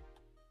today.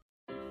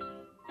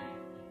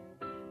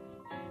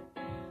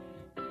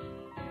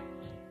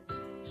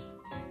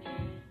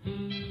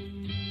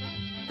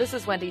 This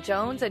is Wendy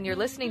Jones, and you're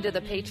listening to The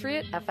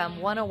Patriot,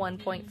 FM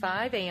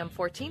 101.5, AM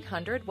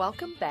 1400.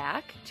 Welcome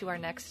back to our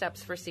Next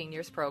Steps for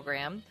Seniors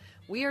program.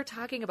 We are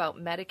talking about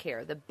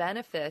Medicare, the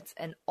benefits,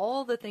 and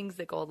all the things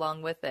that go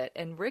along with it.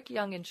 And Rick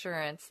Young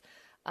Insurance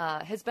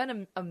has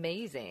been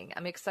amazing.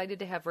 I'm excited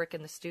to have Rick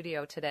in the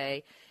studio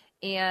today.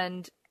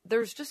 And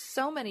there's just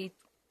so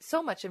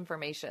much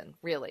information,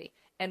 really.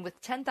 And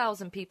with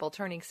 10,000 people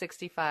turning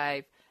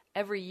 65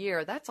 every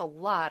year, that's a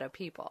lot of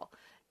people.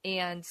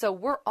 And so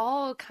we're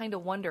all kind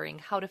of wondering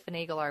how to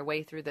finagle our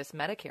way through this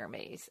Medicare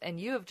maze. And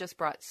you have just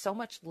brought so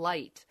much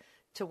light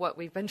to what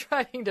we've been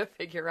trying to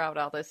figure out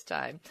all this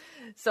time.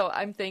 So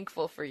I'm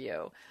thankful for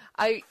you.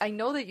 I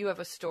know that you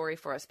have a story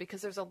for us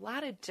because there's a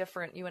lot of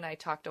different, you and I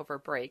talked over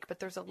break, but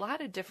there's a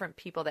lot of different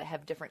people that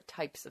have different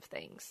types of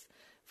things.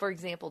 For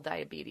example,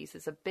 diabetes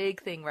is a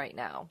big thing right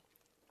now.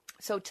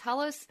 So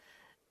tell us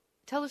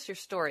your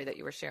story that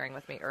you were sharing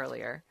with me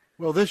earlier.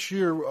 Well, this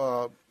year,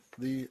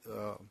 the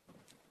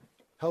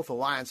Health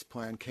Alliance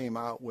Plan came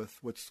out with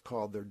what's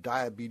called their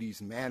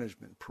diabetes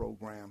management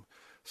program.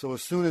 So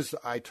as soon as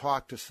I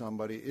talk to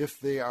somebody, if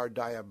they are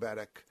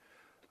diabetic,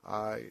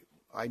 I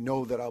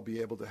know that I'll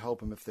be able to help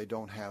them if they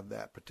don't have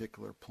that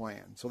particular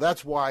plan. So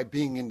that's why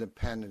being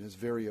independent is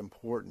very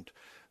important.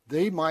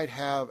 They might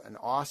have an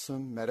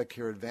awesome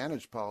Medicare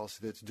Advantage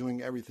policy that's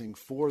doing everything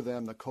for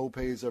them. The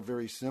copays are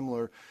very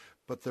similar,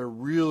 but they're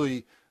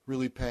really,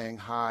 really paying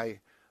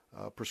high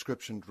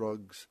prescription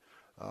drugs.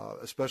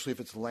 Especially if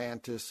it's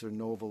Lantus or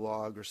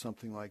Novolog or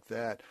something like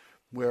that,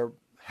 where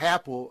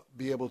HAP will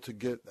be able to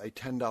get a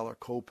 $10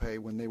 copay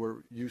when they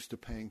were used to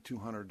paying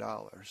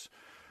 $200.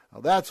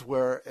 That's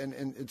where,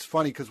 and it's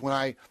funny because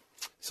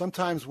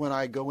sometimes when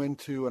I go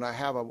into and I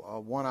have a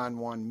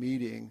one-on-one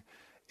meeting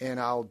and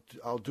I'll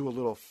do a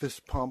little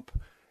fist pump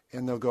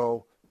and they'll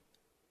go,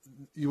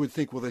 you would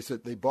think, well, they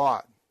said they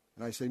bought.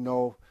 And I say,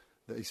 no,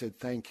 they said,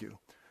 thank you.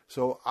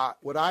 So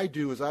what I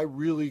do is I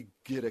really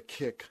get a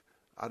kick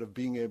out of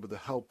being able to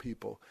help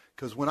people.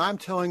 Because when I'm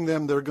telling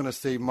them they're going to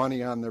save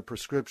money on their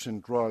prescription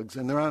drugs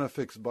and they're on a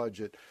fixed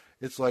budget,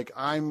 it's like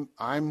I'm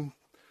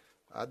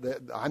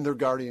their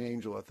guardian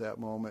angel at that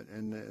moment,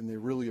 and they're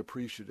really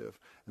appreciative.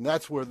 And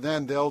that's where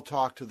then they'll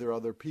talk to their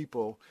other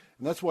people.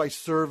 And that's why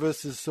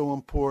service is so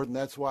important.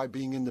 That's why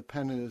being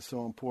independent is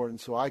so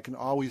important. So I can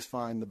always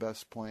find the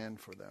best plan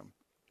for them.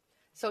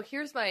 So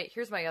here's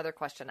my other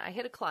question. I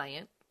had a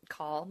client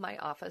call my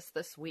office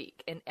this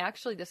week. And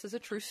actually, this is a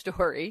true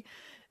story.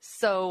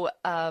 So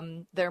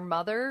their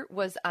mother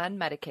was on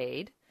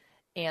Medicaid,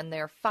 and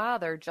their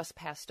father just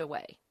passed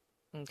away.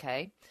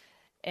 Okay.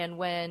 And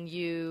when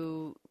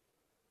you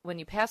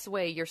pass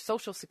away, your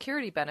Social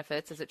Security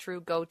benefits, is it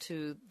true, go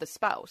to the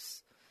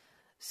spouse.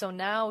 So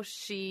now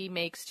she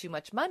makes too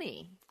much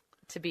money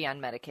to be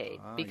on Medicaid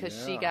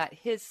because she got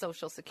his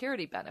Social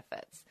Security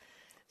benefits.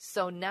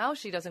 So now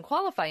she doesn't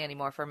qualify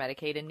anymore for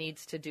Medicaid and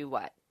needs to do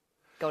what?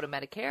 Go to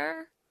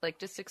Medicare? Like,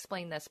 just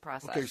explain this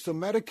process. Okay, so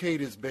Medicaid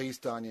is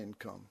based on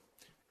income.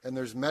 And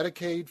there's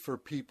Medicaid for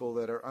people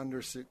that are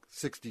under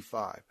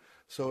 65.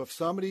 So if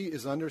somebody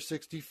is under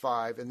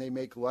 65 and they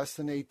make less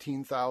than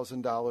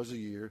 $18,000 a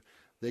year,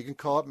 they can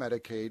call up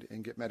Medicaid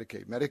and get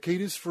Medicaid. Medicaid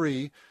is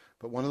free,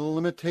 but one of the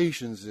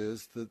limitations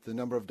is the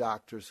number of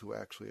doctors who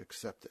actually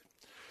accept it.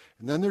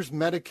 And then there's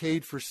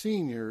Medicaid for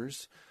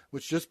seniors,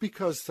 which just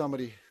because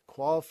somebody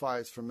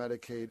qualifies for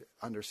Medicaid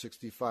under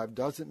 65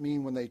 doesn't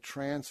mean when they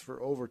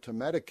transfer over to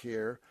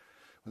Medicare,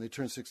 when they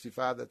turn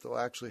 65, that they'll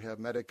actually have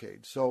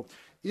Medicaid. So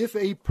if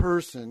a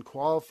person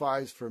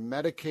qualifies for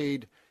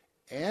Medicaid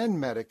and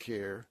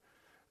Medicare,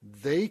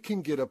 they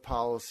can get a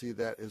policy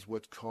that is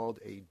what's called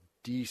a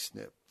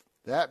DSNP.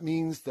 That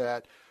means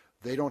that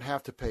they don't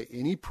have to pay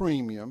any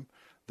premium.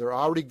 They're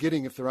already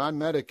getting, if they're on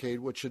Medicaid,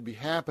 what should be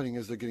happening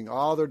is they're getting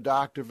all their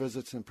doctor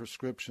visits and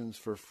prescriptions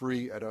for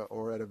free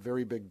or at a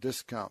very big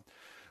discount.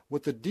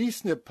 What the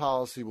DSNP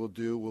policy will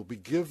do will be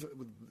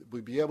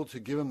able to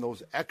give them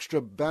those extra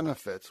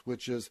benefits,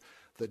 which is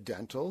the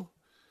dental,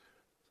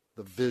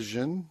 the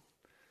vision,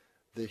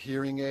 the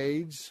hearing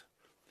aids,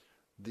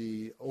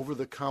 the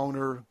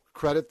over-the-counter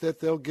credit that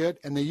they'll get,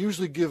 and they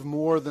usually give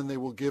more than they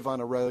will give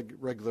on a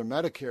regular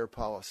Medicare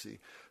policy.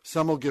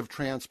 Some will give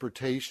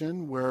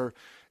transportation where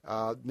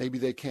maybe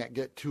they can't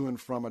get to and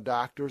from a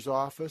doctor's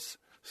office.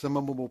 Some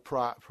of them will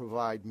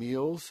provide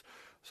meals.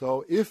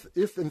 So if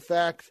in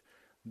fact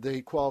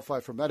they qualify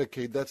for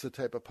Medicaid, that's the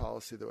type of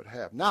policy they would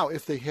have. Now,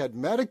 if they had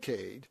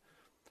Medicaid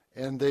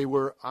and they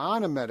were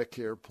on a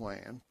Medicare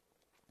plan,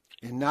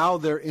 and now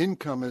their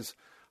income is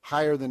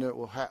higher than it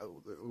will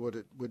what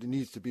it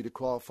needs to be to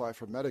qualify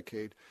for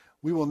Medicaid,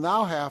 we will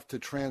now have to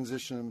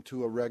transition them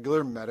to a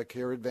regular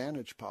Medicare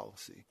Advantage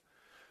policy.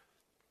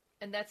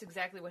 And that's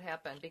exactly what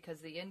happened, because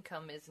the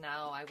income is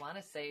now, I want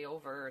to say,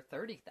 over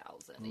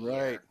 $30,000 a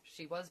Right. year.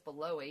 She was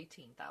below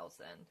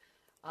 $18,000.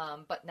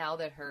 But now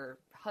that her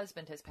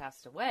husband has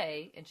passed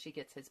away and she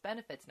gets his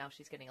benefits, now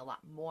she's getting a lot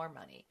more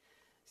money.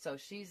 So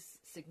she's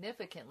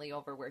significantly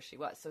over where she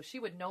was. So she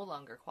would no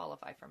longer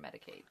qualify for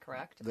Medicaid,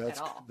 correct? At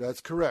all. That's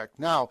correct.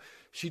 Now,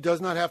 she does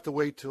not have to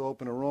wait to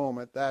open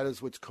enrollment. That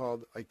is what's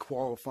called a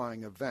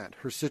qualifying event.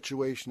 Her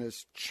situation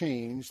has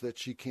changed that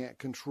she can't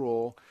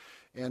control.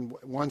 And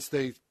once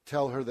they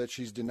tell her that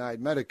she's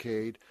denied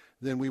Medicaid,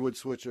 then we would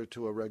switch her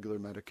to a regular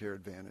Medicare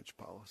Advantage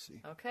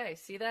policy. Okay,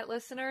 see that,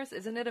 listeners?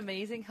 Isn't it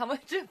amazing how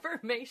much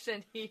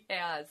information he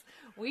has?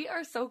 We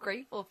are so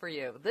grateful for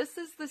you. This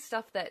is the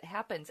stuff that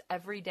happens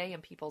every day in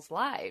people's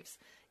lives.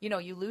 You know,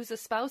 you lose a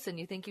spouse and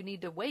you think you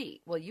need to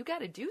wait. Well, you got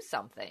to do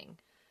something,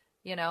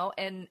 you know,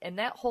 and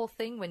that whole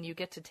thing when you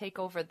get to take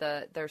over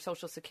their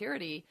Social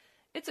Security,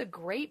 it's a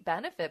great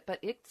benefit, but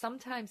it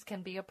sometimes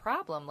can be a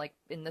problem. Like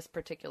in this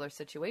particular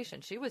situation,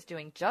 she was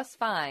doing just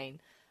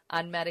fine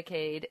on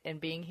Medicaid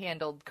and being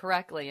handled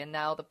correctly, and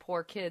now the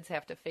poor kids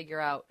have to figure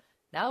out,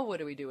 now what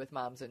do we do with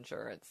mom's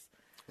insurance?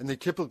 And they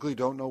typically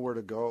don't know where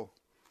to go.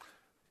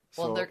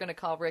 Well, they're going to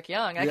call Rick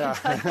Young. I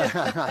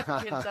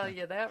can tell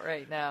you that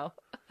right now.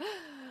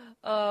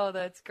 Oh,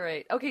 that's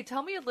great. Okay,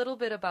 tell me a little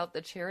bit about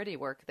the charity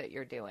work that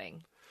you're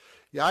doing.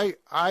 Yeah,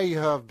 I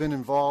have been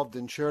involved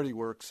in charity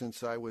work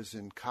since I was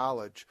in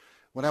college.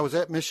 When I was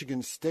at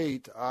Michigan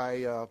State,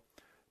 I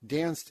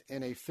danced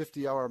in a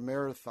 50-hour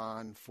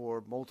marathon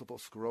for multiple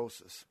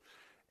sclerosis.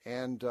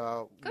 And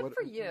Good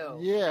for you.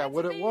 Yeah, That's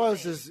what amazing. it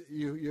was is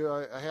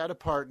I had a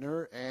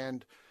partner,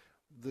 and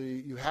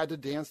you had to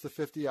dance the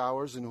 50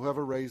 hours, and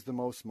whoever raised the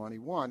most money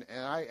won.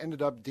 And I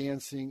ended up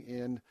dancing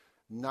in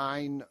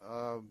 9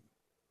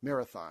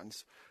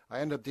 marathons. I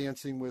ended up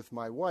dancing with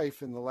my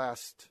wife in the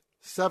last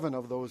 7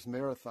 of those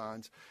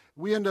marathons.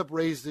 We ended up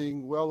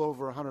raising well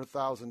over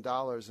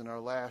 $100,000 in our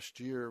last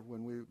year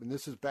and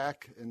this is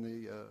back in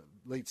the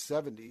late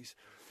 70s.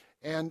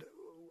 And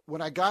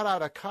when I got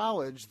out of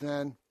college,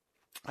 then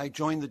I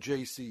joined the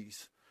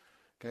JCs.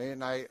 Okay,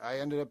 and I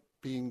ended up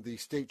being the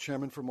state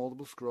chairman for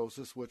multiple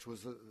sclerosis, which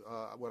was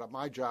what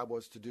my job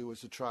was to do, was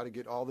to try to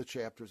get all the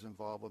chapters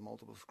involved with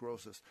multiple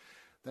sclerosis.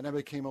 Then I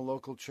became a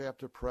local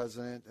chapter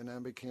president, and then I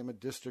became a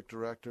district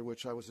director,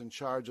 which I was in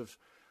charge of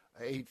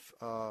eight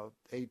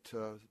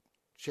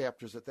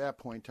chapters at that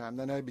point in time.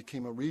 Then I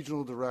became a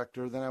regional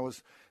director. Then I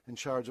was in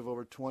charge of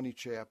over 20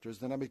 chapters.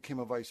 Then I became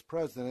a vice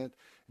president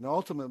and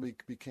ultimately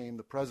became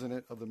the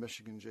president of the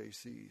Michigan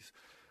JCs,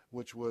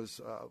 which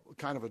was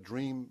kind of a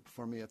dream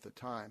for me at the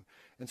time.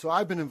 And so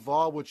I've been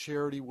involved with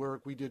charity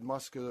work. We did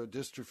muscular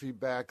dystrophy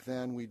back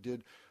then. We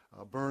did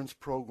Burns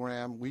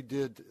program. We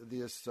did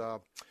this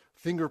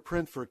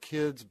fingerprint for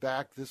kids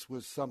back. This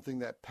was something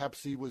that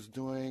Pepsi was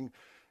doing.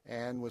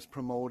 and was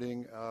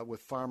promoting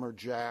with Farmer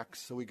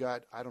Jack's. So we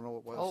got, I don't know what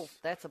it was. Oh,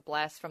 that's a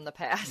blast from the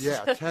past.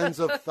 Yeah, tens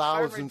of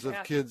thousands of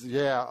kids,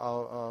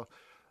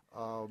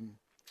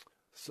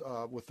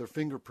 with their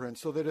fingerprints,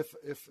 so that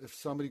if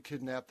somebody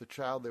kidnapped the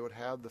child, they would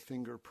have the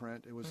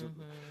fingerprint. It was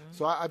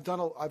so I've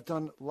done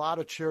a lot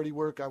of charity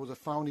work. I was a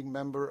founding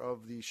member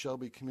of the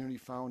Shelby Community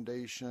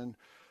Foundation.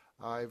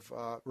 I've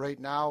right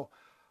now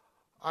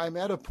I'm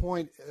at a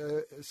point.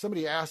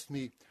 Somebody asked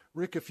me,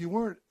 Rick, if you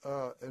weren't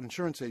an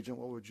insurance agent,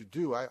 what would you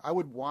do? I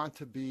would want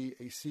to be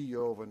a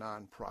CEO of a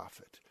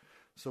nonprofit.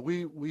 So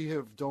we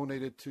have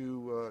donated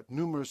to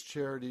numerous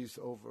charities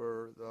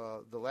over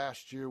the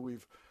last year.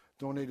 We've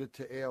donated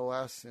to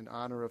ALS in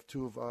honor of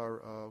two of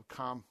our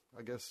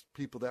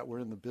people that were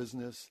in the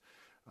business.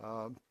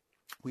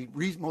 We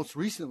most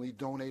recently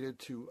donated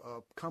to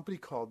a company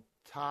called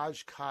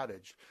Taj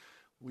Cottage.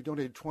 We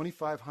donated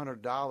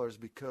 $2,500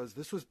 because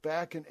this was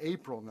back in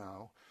April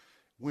now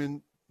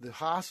when the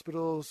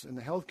hospitals and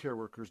the healthcare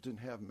workers didn't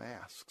have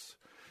masks.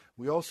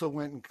 We also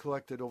went and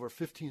collected over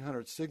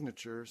 1,500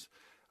 signatures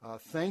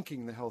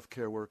thanking the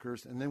healthcare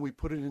workers, and then we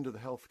put it into the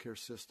healthcare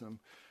system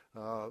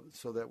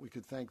so that we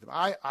could thank them.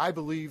 I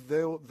believe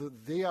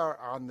they are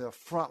on the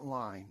front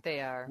line. They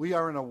are. We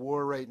are in a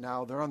war right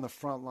now. They're on the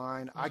front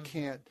line. I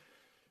can't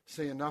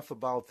say enough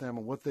about them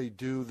and what they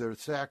do, their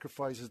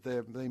sacrifices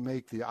they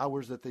make, the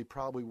hours that they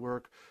probably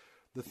work,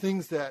 the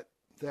things that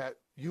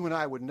you and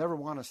I would never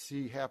want to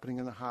see happening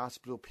in the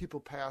hospital, people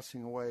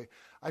passing away.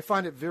 I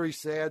find it very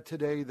sad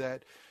today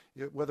that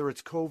whether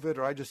it's COVID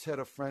or I just had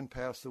a friend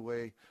pass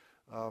away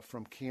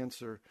from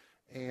cancer,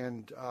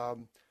 and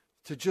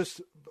to just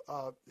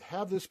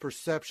have this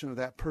perception of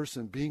that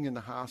person being in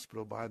the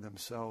hospital by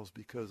themselves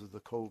because of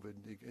the COVID,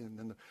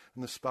 and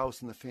the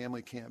spouse and the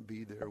family can't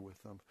be there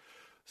with them.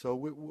 So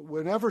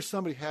whenever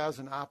somebody has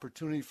an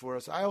opportunity for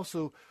us, I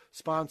also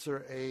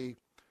sponsor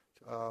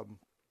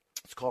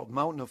it's called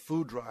Mountain of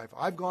Food Drive.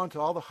 I've gone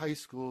to all the high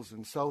schools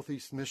in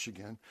southeast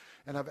Michigan,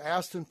 and I've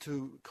asked them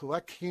to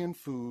collect canned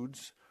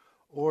foods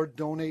or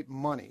donate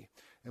money.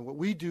 And what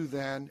we do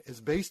then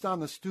is, based on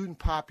the student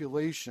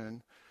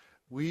population,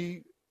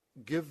 we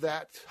give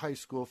that high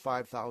school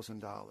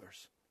 $5,000.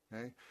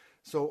 Okay?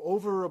 So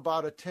over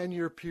about a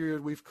 10-year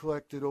period, we've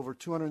collected over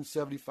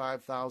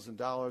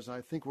 $275,000, and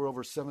I think we're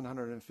over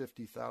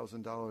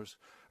 $750,000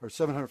 or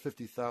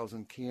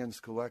 750,000 cans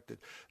collected.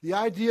 The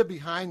idea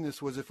behind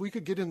this was if we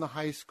could get in the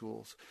high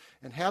schools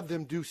and have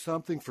them do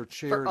something for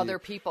charity. For other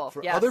people.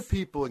 For yes. other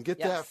people, and get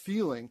yes. that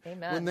feeling.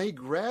 Amen. When they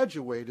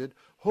graduated,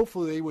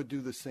 hopefully they would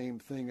do the same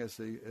thing as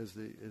they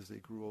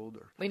grew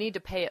older. We need to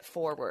pay it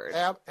forward.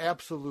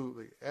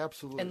 Absolutely.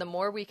 And the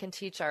more we can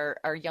teach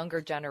our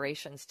younger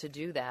generations to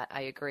do that,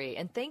 I agree.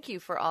 And thank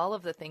you for all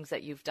of the things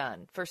that you've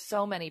done for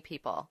so many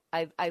people.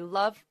 I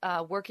love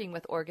working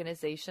with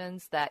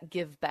organizations that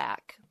give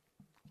back.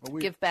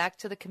 Give back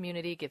to the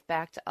community, give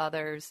back to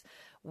others.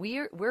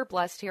 We're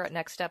blessed here at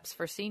Next Steps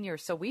for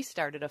Seniors, so we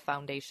started a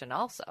foundation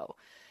also.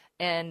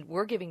 And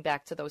we're giving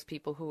back to those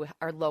people who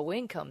are low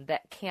income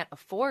that can't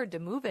afford to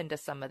move into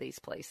some of these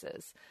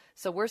places.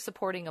 So we're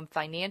supporting them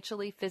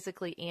financially,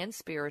 physically, and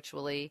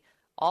spiritually,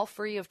 all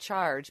free of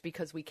charge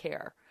because we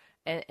care.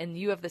 And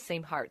you have the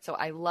same heart. So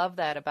I love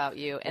that about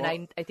you. And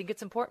I think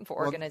it's important for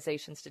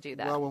organizations to do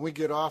that. Well, when we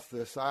get off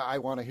this, I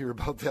want to hear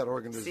about that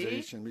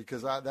organization. See?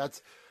 Because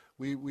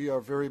we are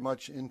very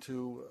much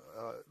into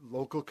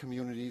local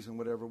communities and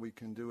whatever we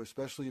can do,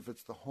 especially if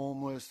it's the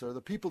homeless or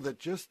the people that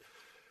just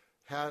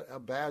had a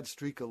bad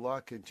streak of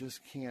luck and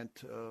just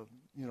can't,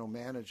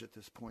 manage at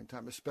this point in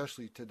time,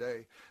 especially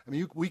today. I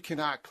mean, we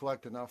cannot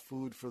collect enough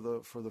food for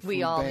the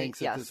food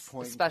banks at this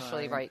point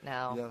especially in time. Right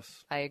now.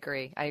 Yes. I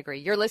agree.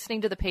 You're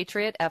listening to The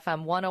Patriot,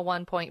 FM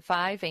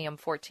 101.5, AM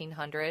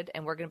 1400,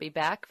 and we're going to be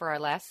back for our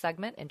last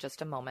segment in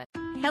just a moment.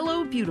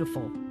 Hello,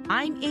 beautiful.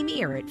 I'm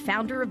Amy Errett,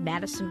 founder of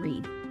Madison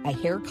Reed, a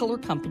hair color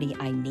company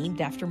I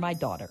named after my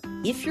daughter.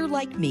 If you're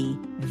like me,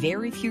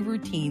 very few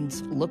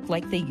routines look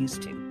like they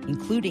used to,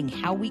 including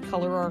how we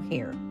color our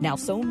hair. Now,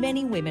 so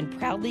many women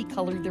proudly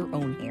color their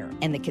own hair,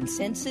 and the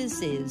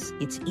consensus is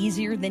it's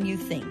easier than you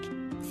think.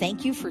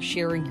 Thank you for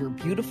sharing your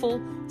beautiful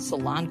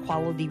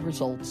salon-quality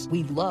results.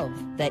 We love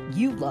that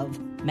you love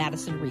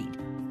Madison Reed.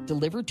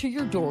 Delivered to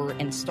your door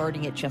and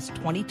starting at just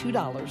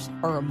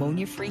 $22, our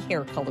ammonia-free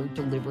hair color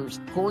delivers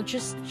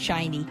gorgeous,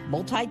 shiny,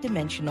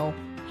 multi-dimensional,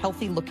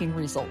 healthy-looking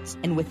results.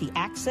 And with the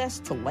access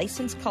to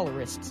licensed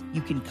colorists,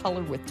 you can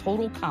color with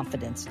total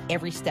confidence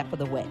every step of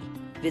the way.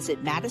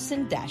 Visit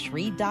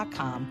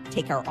madison-reed.com,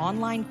 take our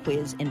online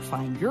quiz, and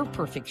find your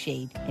perfect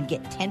shade and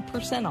get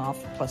 10%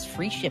 off plus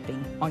free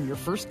shipping on your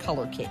first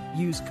color kit.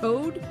 Use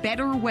code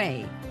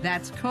BETTERWAY.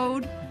 That's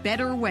code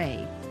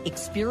BETTERWAY.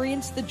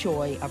 Experience the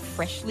joy of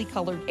freshly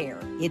colored hair.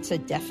 It's a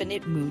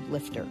definite mood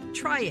lifter.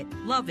 Try it.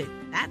 Love it.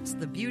 That's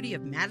the beauty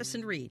of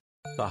Madison Reed.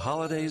 The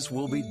holidays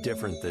will be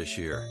different this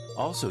year.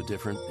 Also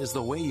different is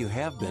the way you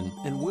have been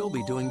and will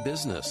be doing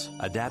business.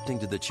 Adapting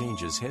to the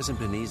changes hasn't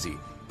been easy,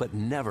 but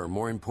never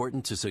more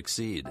important to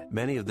succeed.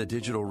 Many of the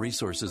digital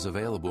resources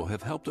available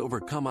have helped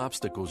overcome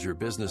obstacles your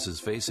business is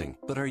facing,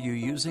 but are you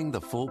using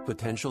the full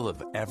potential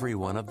of every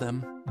one of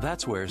them?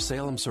 That's where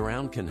Salem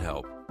Surround can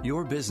help.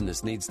 Your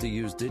business needs to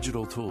use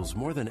digital tools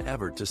more than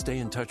ever to stay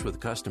in touch with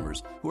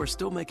customers who are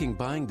still making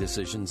buying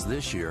decisions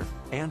this year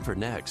and for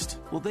next.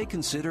 Will they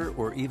consider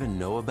or even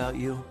know about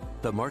you?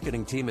 The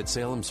marketing team at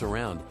Salem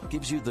Surround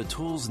gives you the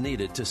tools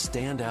needed to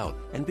stand out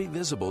and be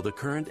visible to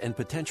current and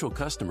potential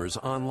customers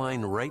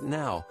online right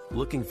now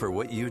looking for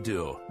what you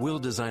do. We'll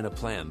design a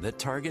plan that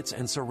targets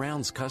and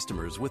surrounds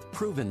customers with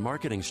proven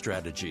marketing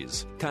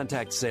strategies.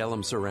 Contact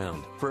Salem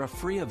Surround for a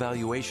free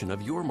evaluation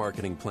of your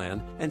marketing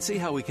plan and see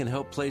how we can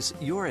help place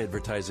your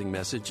advertising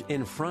message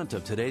in front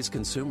of today's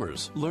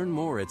consumers. Learn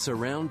more at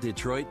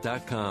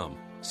SurroundDetroit.com.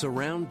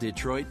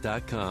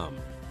 SurroundDetroit.com.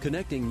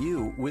 Connecting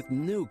you with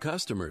new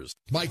customers.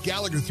 Mike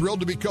Gallagher thrilled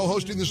to be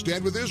co-hosting the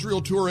Stand With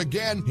Israel tour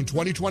again in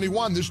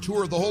 2021. This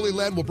tour of the Holy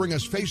Land will bring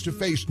us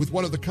face-to-face with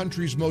one of the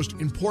country's most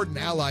important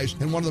allies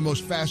and one of the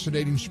most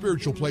fascinating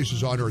spiritual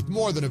places on earth.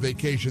 More than a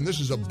vacation, this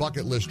is a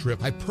bucket list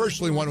trip. I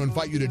personally want to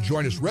invite you to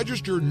join us.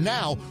 Register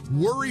now,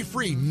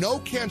 worry-free, no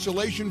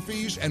cancellation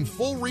fees, and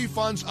full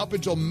refunds up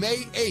until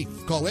May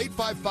 8th. Call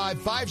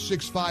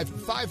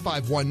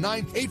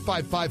 855-565-5519,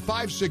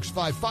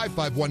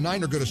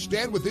 855-565-5519, or go to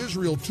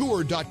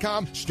standwithisraeltour.com.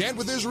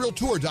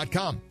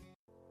 StandWithIsraelTour.com.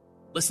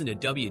 Listen to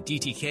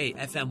WDTK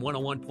FM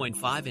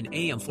 101.5 and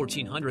AM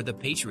 1400 The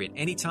Patriot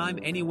anytime,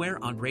 anywhere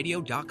on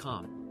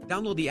radio.com.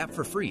 Download the app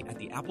for free at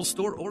the Apple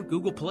Store or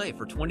Google Play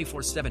for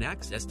 24/7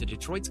 access to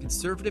Detroit's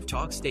conservative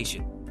talk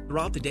station.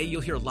 Throughout the day,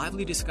 you'll hear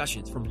lively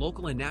discussions from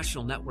local and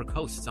national network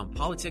hosts on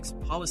politics,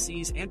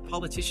 policies, and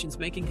politicians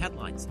making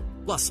headlines,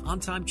 plus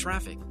on-time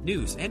traffic,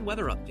 news, and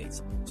weather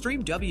updates.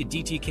 Stream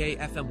WDTK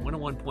FM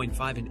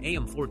 101.5 and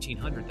AM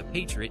 1400 The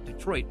Patriot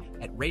Detroit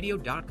at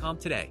radio.com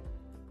today.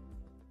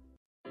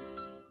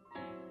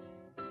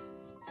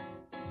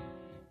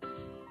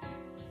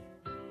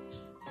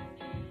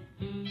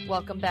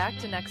 Welcome back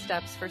to Next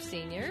Steps for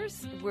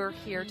Seniors. We're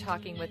here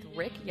talking with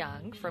Rick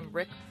Young from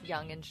Rick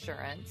Young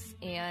Insurance,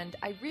 and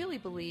I really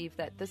believe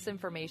that this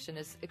information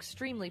is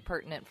extremely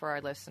pertinent for our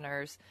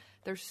listeners.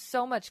 There's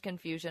so much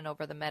confusion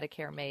over the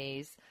Medicare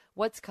maze,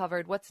 what's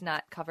covered, what's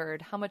not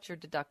covered, how much your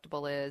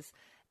deductible is.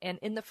 And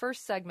in the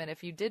first segment,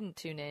 if you didn't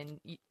tune in,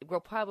 we'll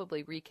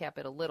probably recap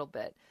it a little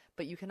bit,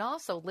 but you can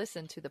also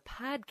listen to the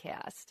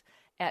podcast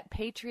at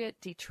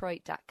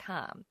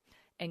patriotdetroit.com.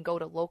 and go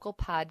to local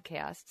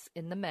podcasts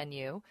in the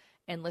menu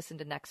and listen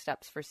to Next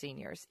Steps for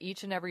Seniors.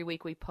 Each and every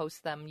week we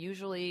post them,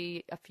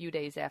 usually a few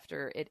days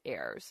after it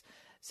airs.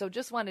 So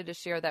just wanted to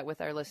share that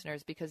with our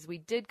listeners because we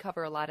did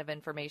cover a lot of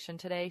information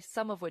today,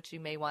 some of which you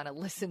may want to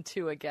listen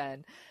to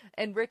again.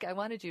 And Rick, I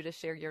wanted you to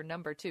share your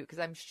number too, because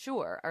I'm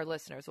sure our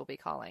listeners will be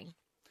calling.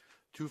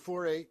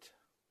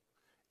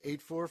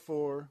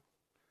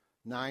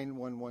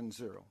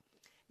 248-844-9110.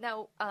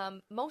 Now,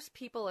 most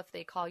people, if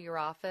they call your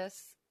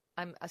office,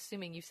 I'm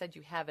assuming you said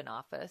you have an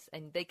office,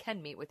 and they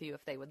can meet with you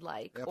if they would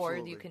like.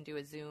 Absolutely. Or you can do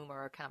a Zoom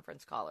or a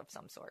conference call of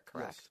some sort,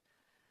 correct? Yes.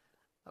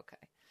 Okay.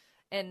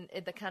 And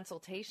the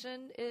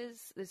consultation,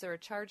 is there a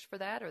charge for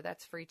that, or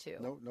that's free too?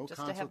 No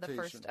just consultation. To have the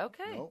first.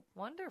 Okay, Nope.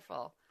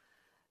 Wonderful.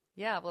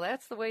 Yeah, well,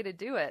 that's the way to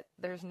do it.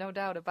 There's no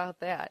doubt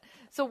about that.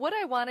 So what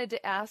I wanted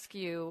to ask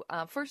you,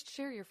 first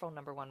share your phone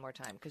number one more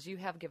time, because you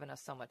have given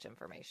us so much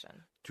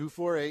information.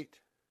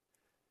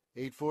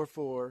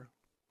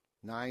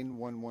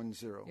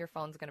 248-844-9110. Your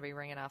phone's going to be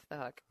ringing off the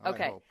hook. I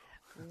Okay. hope.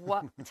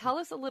 Tell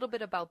us a little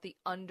bit about the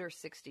under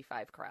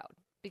 65 crowd,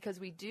 because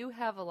we do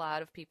have a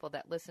lot of people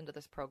that listen to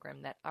this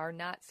program that are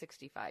not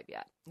 65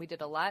 yet. We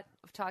did a lot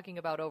of talking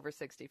about over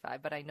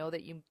 65, but I know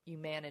that you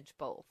manage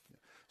both.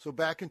 So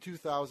back in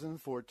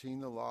 2014,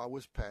 the law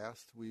was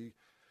passed. We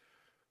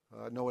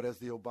know it as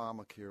the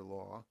Obamacare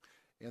law.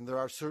 And there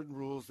are certain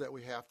rules that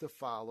we have to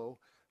follow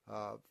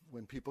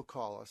when people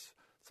call us.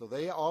 So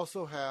they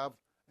also have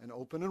an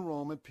open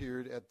enrollment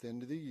period at the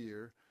end of the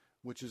year,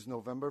 which is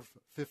November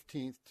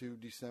 1st to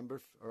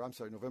December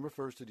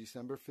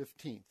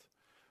 15th.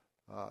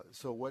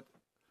 So what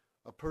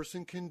a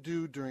person can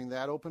do during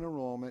that open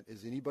enrollment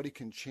is anybody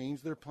can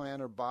change their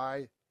plan or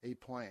buy a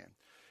plan.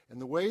 And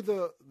the way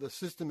the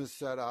system is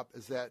set up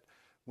is that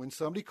when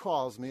somebody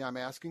calls me, I'm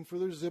asking for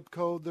their zip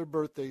code, their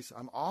birthdays.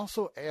 I'm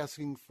also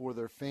asking for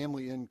their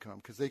family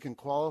income because they can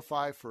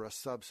qualify for a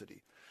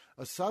subsidy.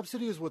 A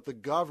subsidy is what the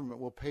government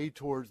will pay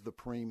towards the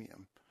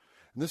premium.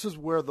 And this is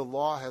where the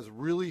law has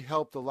really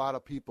helped a lot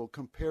of people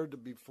compared to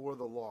before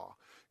the law.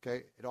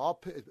 Okay,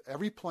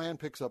 every plan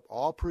picks up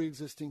all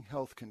pre-existing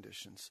health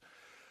conditions.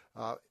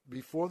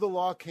 Before the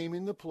law came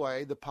into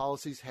play, the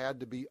policies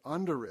had to be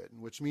underwritten,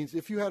 which means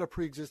if you had a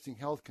pre-existing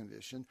health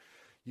condition,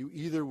 you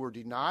either were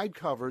denied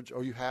coverage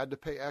or you had to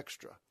pay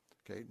extra.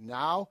 Okay,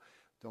 now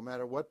No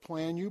matter what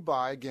plan you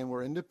buy, again,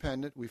 we're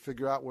independent. We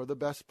figure out where the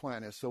best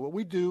plan is. So what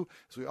we do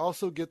is we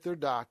also get their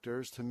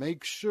doctors to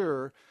make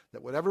sure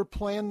that whatever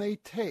plan they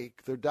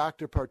take, their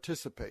doctor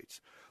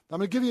participates. I'm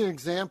going to give you an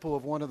example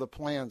of one of the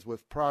plans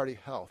with Priority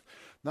Health.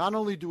 Not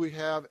only do we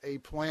have a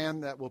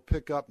plan that will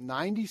pick up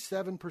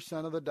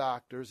 97% of the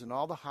doctors in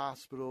all the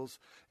hospitals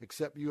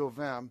except U of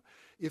M,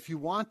 if you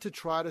want to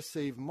try to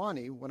save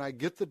money, when I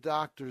get the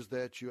doctors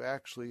that you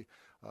actually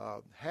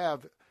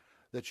have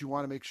that you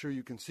want to make sure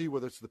you can see,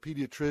 whether it's the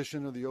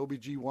pediatrician or the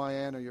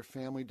OBGYN or your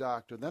family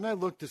doctor, then I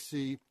look to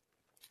see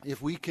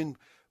if we can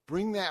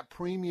bring that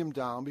premium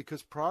down,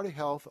 because Priority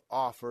Health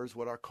offers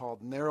what are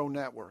called narrow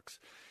networks.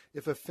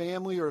 If a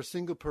family or a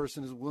single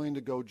person is willing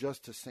to go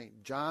just to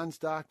St. John's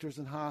Doctors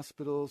and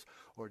Hospitals,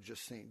 or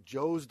just St.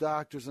 Joe's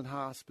Doctors and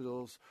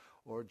Hospitals,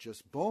 or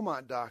just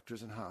Beaumont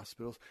Doctors and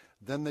Hospitals,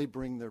 then they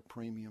bring their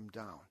premium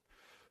down.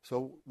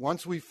 So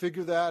once we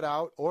figure that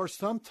out, or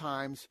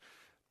sometimes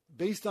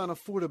based on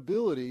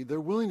affordability,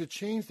 they're willing to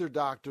change their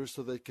doctors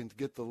so they can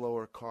get the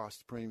lower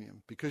cost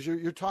premium, because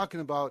you're talking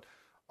about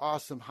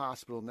awesome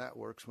hospital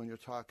networks when you're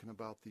talking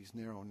about these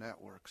narrow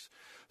networks.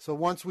 So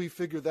once we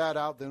figure that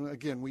out, then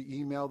again, we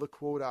email the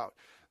quote out.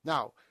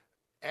 Now,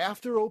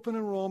 after open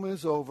enrollment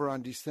is over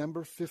on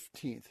December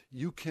 15th,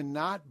 you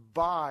cannot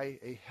buy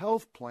a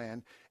health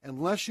plan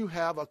unless you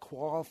have a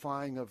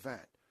qualifying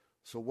event.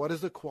 So what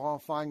is a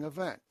qualifying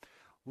event?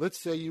 Let's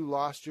say you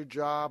lost your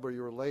job, or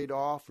you were laid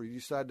off, or you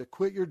decided to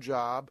quit your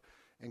job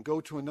and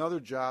go to another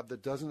job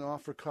that doesn't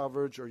offer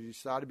coverage, or you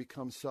decide to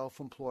become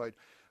self-employed.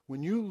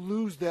 When you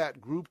lose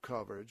that group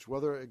coverage,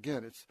 whether,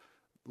 again, it's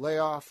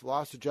layoff,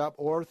 lost a job,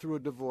 or through a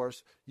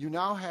divorce, you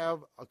now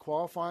have a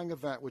qualifying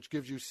event which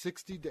gives you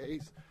 60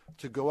 days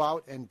to go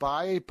out and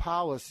buy a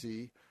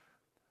policy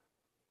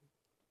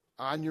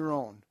on your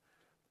own.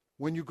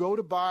 When you go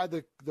to buy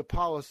the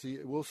policy,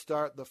 it will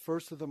start the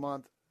first of the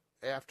month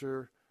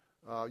after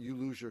you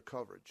lose your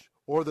coverage,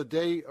 or the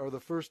day, or the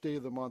first day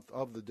of the month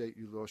of the date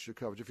you lost your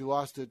coverage. If you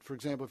lost it, for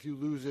example, if you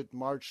lose it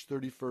March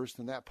 31st,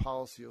 then that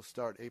policy will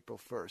start April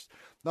 1st.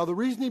 Now, the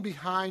reasoning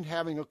behind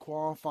having a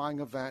qualifying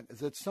event is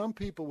that some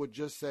people would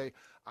just say,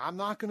 I'm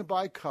not going to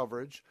buy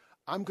coverage.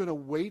 I'm going to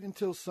wait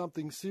until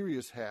something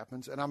serious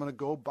happens, and I'm going to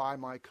go buy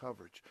my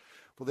coverage.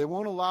 Well, they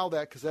won't allow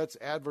that because that's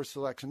adverse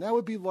selection. That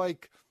would be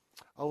like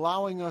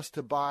allowing us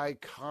to buy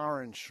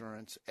car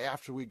insurance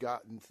after we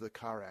got into the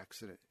car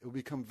accident. It would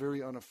become very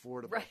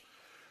unaffordable. Right.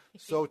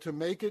 So to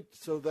make it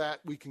so that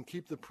we can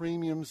keep the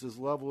premiums as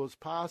level as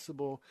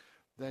possible,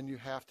 then you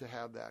have to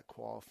have that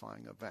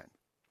qualifying event.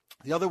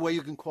 The other way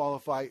you can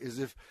qualify is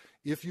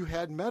if you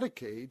had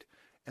Medicaid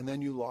and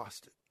then you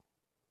lost it.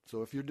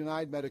 So if you're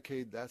denied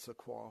Medicaid, that's a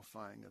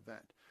qualifying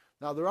event.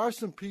 Now, there are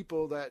some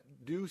people that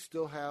do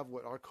still have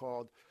what are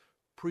called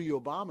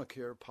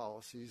pre-Obamacare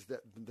policies,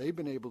 that they've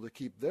been able to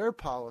keep their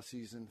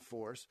policies in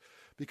force,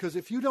 because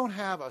if you don't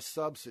have a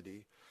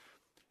subsidy,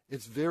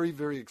 it's very,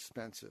 very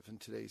expensive in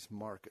today's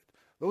market.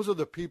 Those are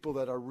the people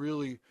that are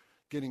really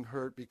getting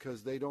hurt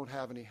because they don't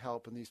have any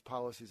help, and these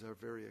policies are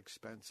very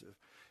expensive.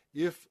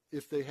 If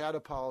they had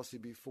a policy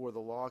before the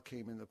law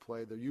came into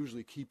play, they're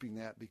usually keeping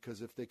that,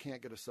 because if they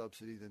can't get a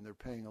subsidy, then they're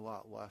paying a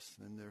lot less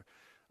than they're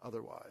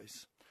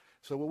otherwise.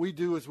 So what we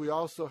do is we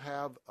also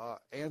have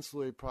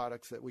ancillary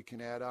products that we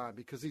can add on,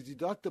 because these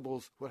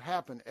deductibles, what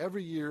happen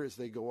every year is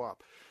they go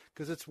up,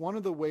 because it's one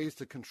of the ways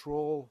to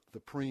control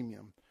the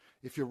premium.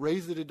 If you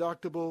raise the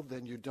deductible,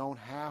 then you don't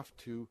have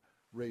to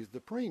raise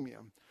the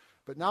premium.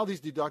 But now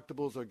these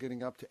deductibles are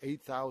getting up to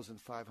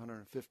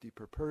 $8,550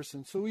 per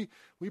person. So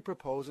we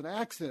propose an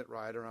accident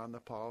rider on the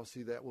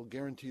policy that will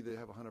guarantee they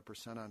have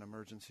 100% on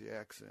emergency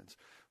accidents.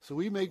 So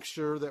we make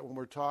sure that when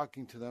we're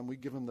talking to them, we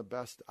give them the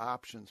best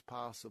options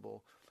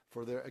possible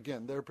for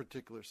their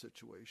particular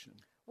situation.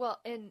 Well,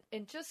 and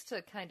just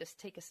to kind of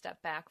take a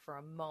step back for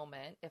a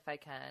moment, if I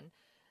can,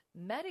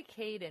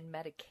 Medicaid and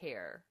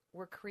Medicare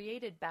were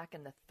created back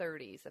in the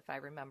 30s, if I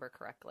remember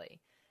correctly.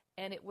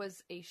 And it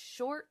was a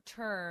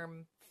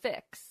short-term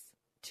fix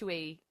to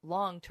a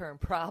long-term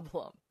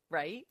problem,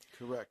 right?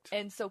 Correct.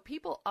 And so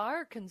people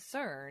are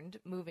concerned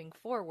moving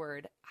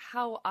forward,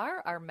 how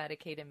are our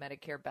Medicaid and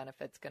Medicare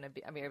benefits going to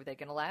be? I mean, are they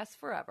going to last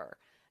forever?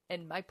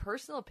 And my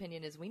personal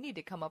opinion is we need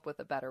to come up with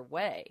a better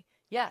way.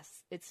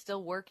 Yes, it's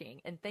still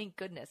working, and thank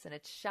goodness, and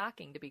it's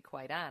shocking to be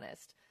quite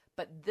honest.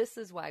 But this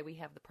is why we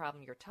have the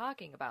problem you're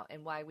talking about,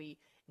 and why we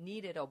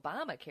needed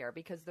Obamacare,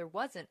 because there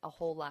wasn't a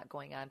whole lot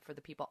going on for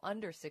the people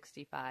under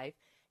 65.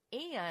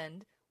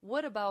 And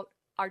what about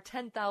our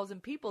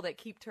 10,000 people that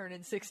keep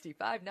turning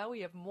 65? Now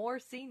we have more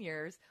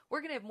seniors. We're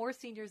going to have more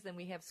seniors than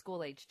we have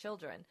school-age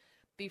children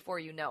before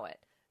you know it.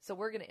 So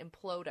we're going to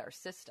implode our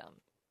system.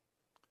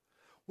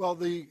 Well,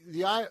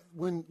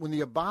 when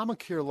the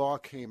Obamacare law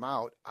came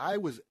out, I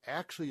was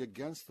actually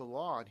against the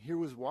law, and here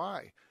was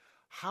why.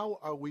 How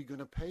are we going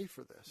to pay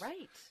for this?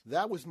 Right.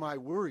 That was my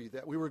worry,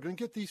 that we were going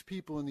to get these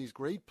people in these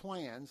great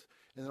plans,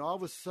 and then all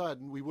of a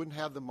sudden we wouldn't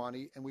have the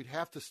money, and we'd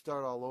have to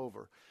start all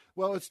over.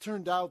 Well, it's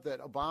turned out that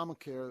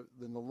Obamacare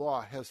and the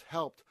law has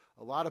helped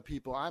a lot of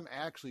people. I'm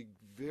actually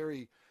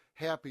very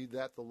happy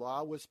that the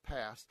law was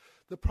passed.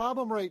 The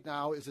problem right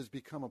now is it's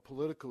become a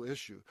political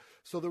issue.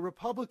 So the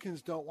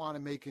Republicans don't want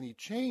to make any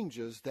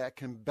changes that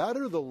can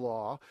better the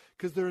law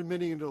because they're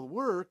admitting it'll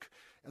work.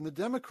 And the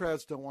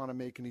Democrats don't want to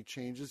make any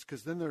changes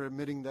because then they're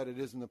admitting that it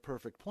isn't a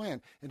perfect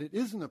plan. And it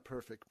isn't a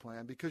perfect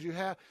plan because you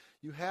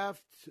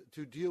have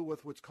to deal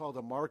with what's called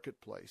a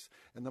marketplace.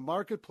 And the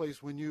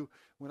marketplace, when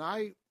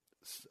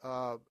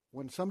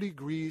somebody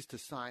agrees to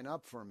sign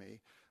up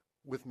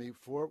with me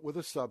with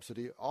a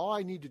subsidy, all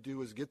I need to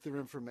do is get their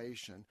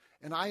information,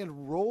 and I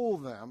enroll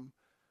them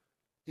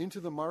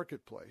into the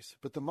marketplace.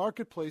 But the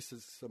marketplace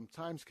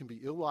sometimes can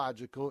be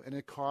illogical, and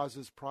it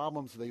causes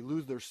problems. They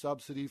lose their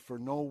subsidy for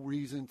no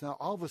reason. Now,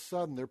 all of a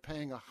sudden, they're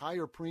paying a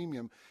higher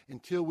premium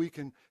until we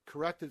can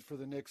correct it for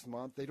the next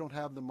month. They don't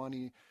have the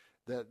money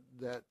that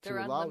they're to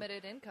on allow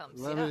limited incomes.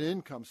 Limited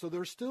income. So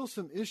there's still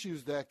some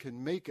issues that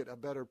can make it a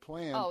better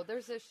plan. Oh,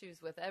 there's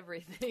issues with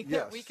everything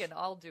yes. that we can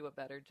all do a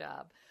better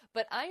job.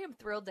 But I am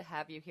thrilled to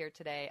have you here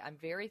today. I'm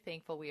very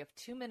thankful. We have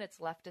 2 minutes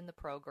left in the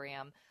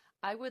program.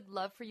 I would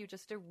love for you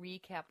just to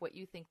recap what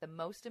you think the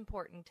most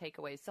important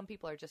takeaways. Some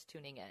people are just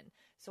tuning in.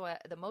 So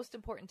the most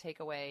important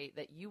takeaway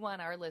that you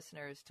want our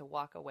listeners to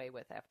walk away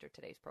with after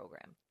today's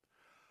program.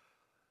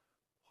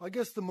 I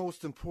guess the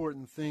most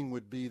important thing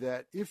would be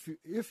that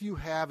if you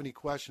have any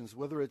questions,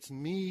 whether it's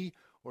me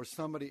or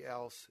somebody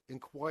else,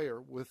 inquire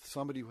with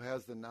somebody who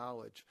has the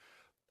knowledge.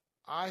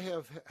 I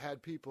have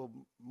had people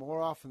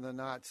more often than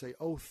not say,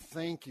 "Oh,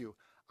 thank you.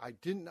 I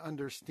didn't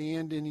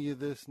understand any of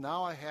this.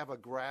 Now I have a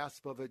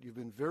grasp of it. You've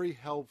been very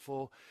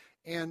helpful."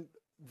 And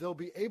they'll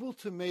be able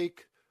to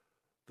make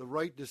the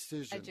right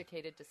decision.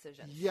 Educated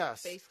decisions.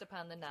 Yes. Based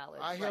upon the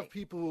knowledge. I have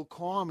people who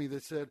call me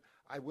that said,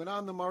 "I went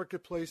on the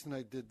marketplace and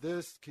I did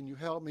this. Can you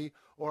help me?"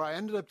 Or I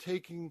ended up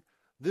taking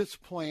this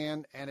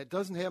plan and it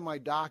doesn't have my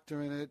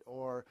doctor in it,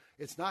 or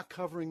it's not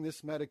covering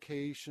this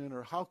medication,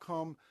 or how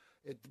come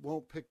it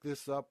won't pick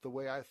this up the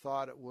way I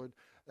thought it would.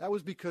 That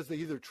was because they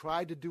either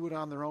tried to do it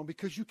on their own,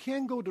 because you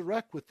can go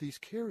direct with these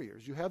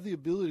carriers. You have the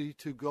ability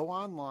to go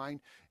online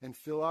and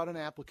fill out an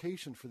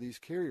application for these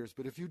carriers.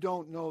 But if you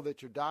don't know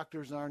that your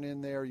doctors aren't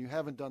in there, you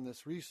haven't done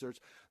this research,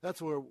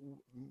 that's where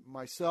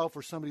myself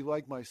or somebody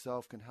like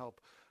myself can help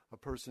a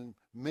person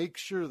make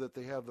sure that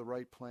they have the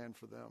right plan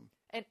for them.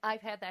 And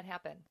I've had that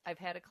happen. I've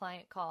had a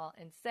client call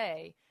and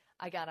say,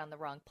 "I got on the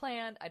wrong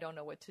plan. I don't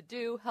know what to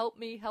do. Help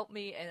me.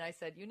 And I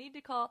said, "You need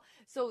to call."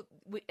 So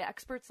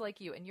experts like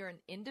you, and you're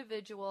an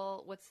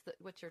individual. What's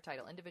your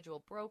title? Individual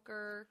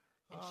broker,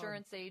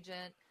 insurance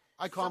agent.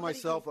 I call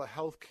myself a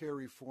healthcare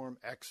reform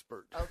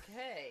expert.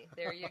 Okay,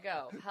 there you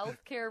go.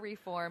 Healthcare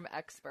reform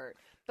expert.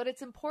 But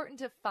it's important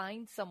to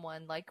find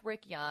someone like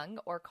Rick Young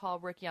or call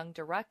Rick Young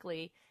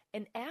directly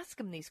and ask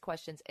him these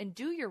questions and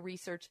do your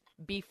research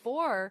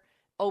before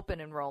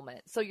open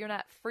enrollment, so you're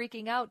not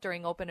freaking out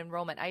during open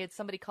enrollment. I had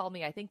somebody call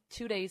me, I think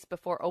 2 days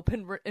before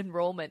open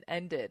enrollment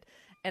ended,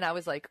 and I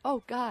was like,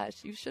 "Oh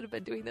gosh, you should have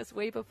been doing this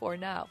way before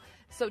now."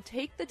 So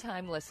take the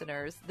time,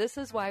 listeners. This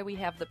is why we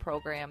have the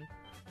program.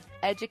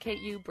 Educate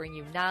you, bring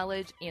you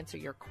knowledge, answer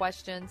your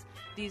questions.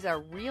 These are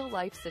real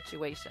life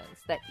situations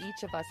that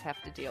each of us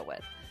have to deal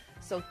with.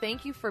 So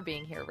thank you for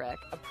being here, Rick.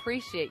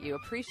 Appreciate you.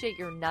 Appreciate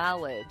your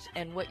knowledge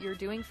and what you're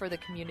doing for the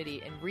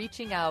community and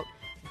reaching out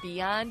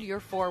beyond your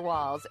four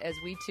walls, as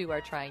we too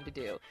are trying to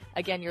do.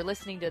 Again, you're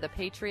listening to The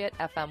Patriot,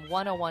 FM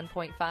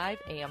 101.5,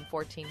 AM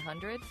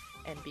 1400,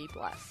 and be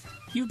blessed.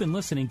 You've been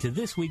listening to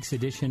this week's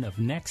edition of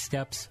Next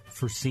Steps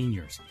for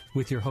Seniors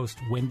with your host,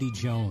 Wendy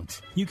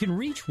Jones. You can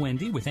reach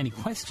Wendy with any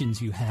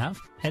questions you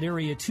have at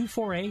area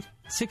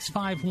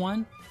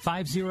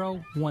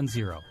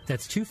 248-651-5010.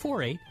 That's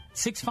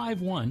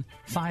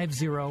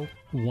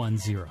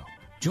 248-651-5010.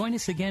 Join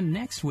us again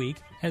next week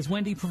as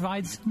Wendy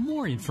provides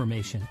more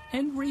information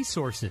and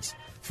resources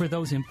for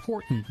those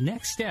important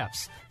next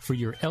steps for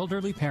your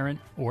elderly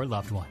parent or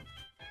loved one.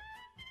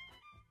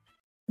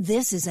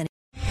 This is an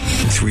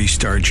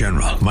 3-star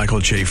General Michael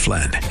J.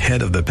 Flynn,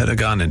 head of the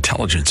Pentagon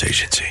Intelligence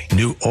Agency,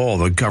 knew all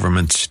the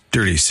government's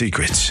dirty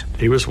secrets.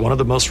 He was one of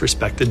the most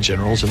respected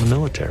generals in the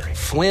military.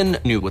 Flynn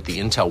knew what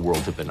the intel world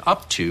had been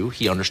up to.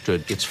 He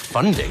understood its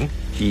funding.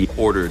 He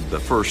ordered the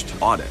first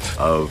audit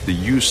of the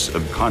use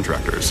of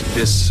contractors.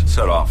 This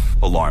set off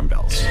alarm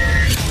bells.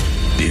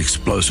 The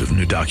explosive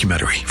new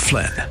documentary,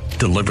 Flynn,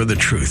 Deliver the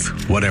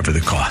Truth, Whatever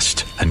the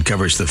Cost,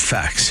 uncovers the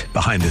facts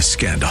behind this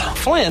scandal.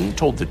 Flynn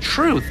told the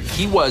truth.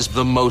 He was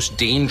the most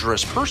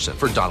dangerous person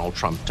for Donald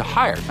Trump to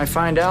hire. I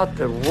find out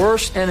the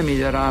worst enemy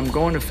that I'm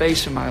going to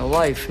face in my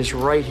life is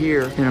right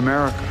here in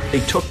America. They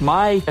took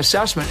my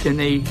assessment and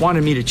they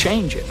wanted me to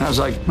change it. And I was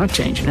like, I'm not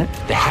changing it.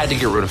 They had to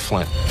get rid of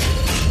Flynn.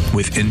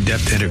 With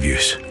in-depth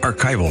interviews,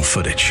 archival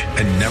footage,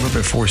 and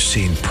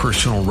never-before-seen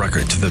personal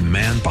records of the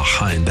man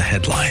behind the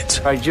headlines.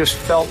 I just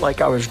felt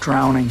like I was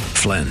drowning.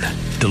 Flynn,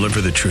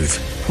 Deliver the Truth,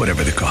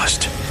 Whatever the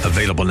Cost.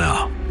 Available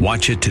now.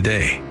 Watch it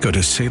today. Go to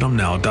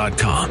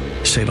salemnow.com.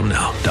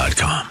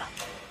 salemnow.com.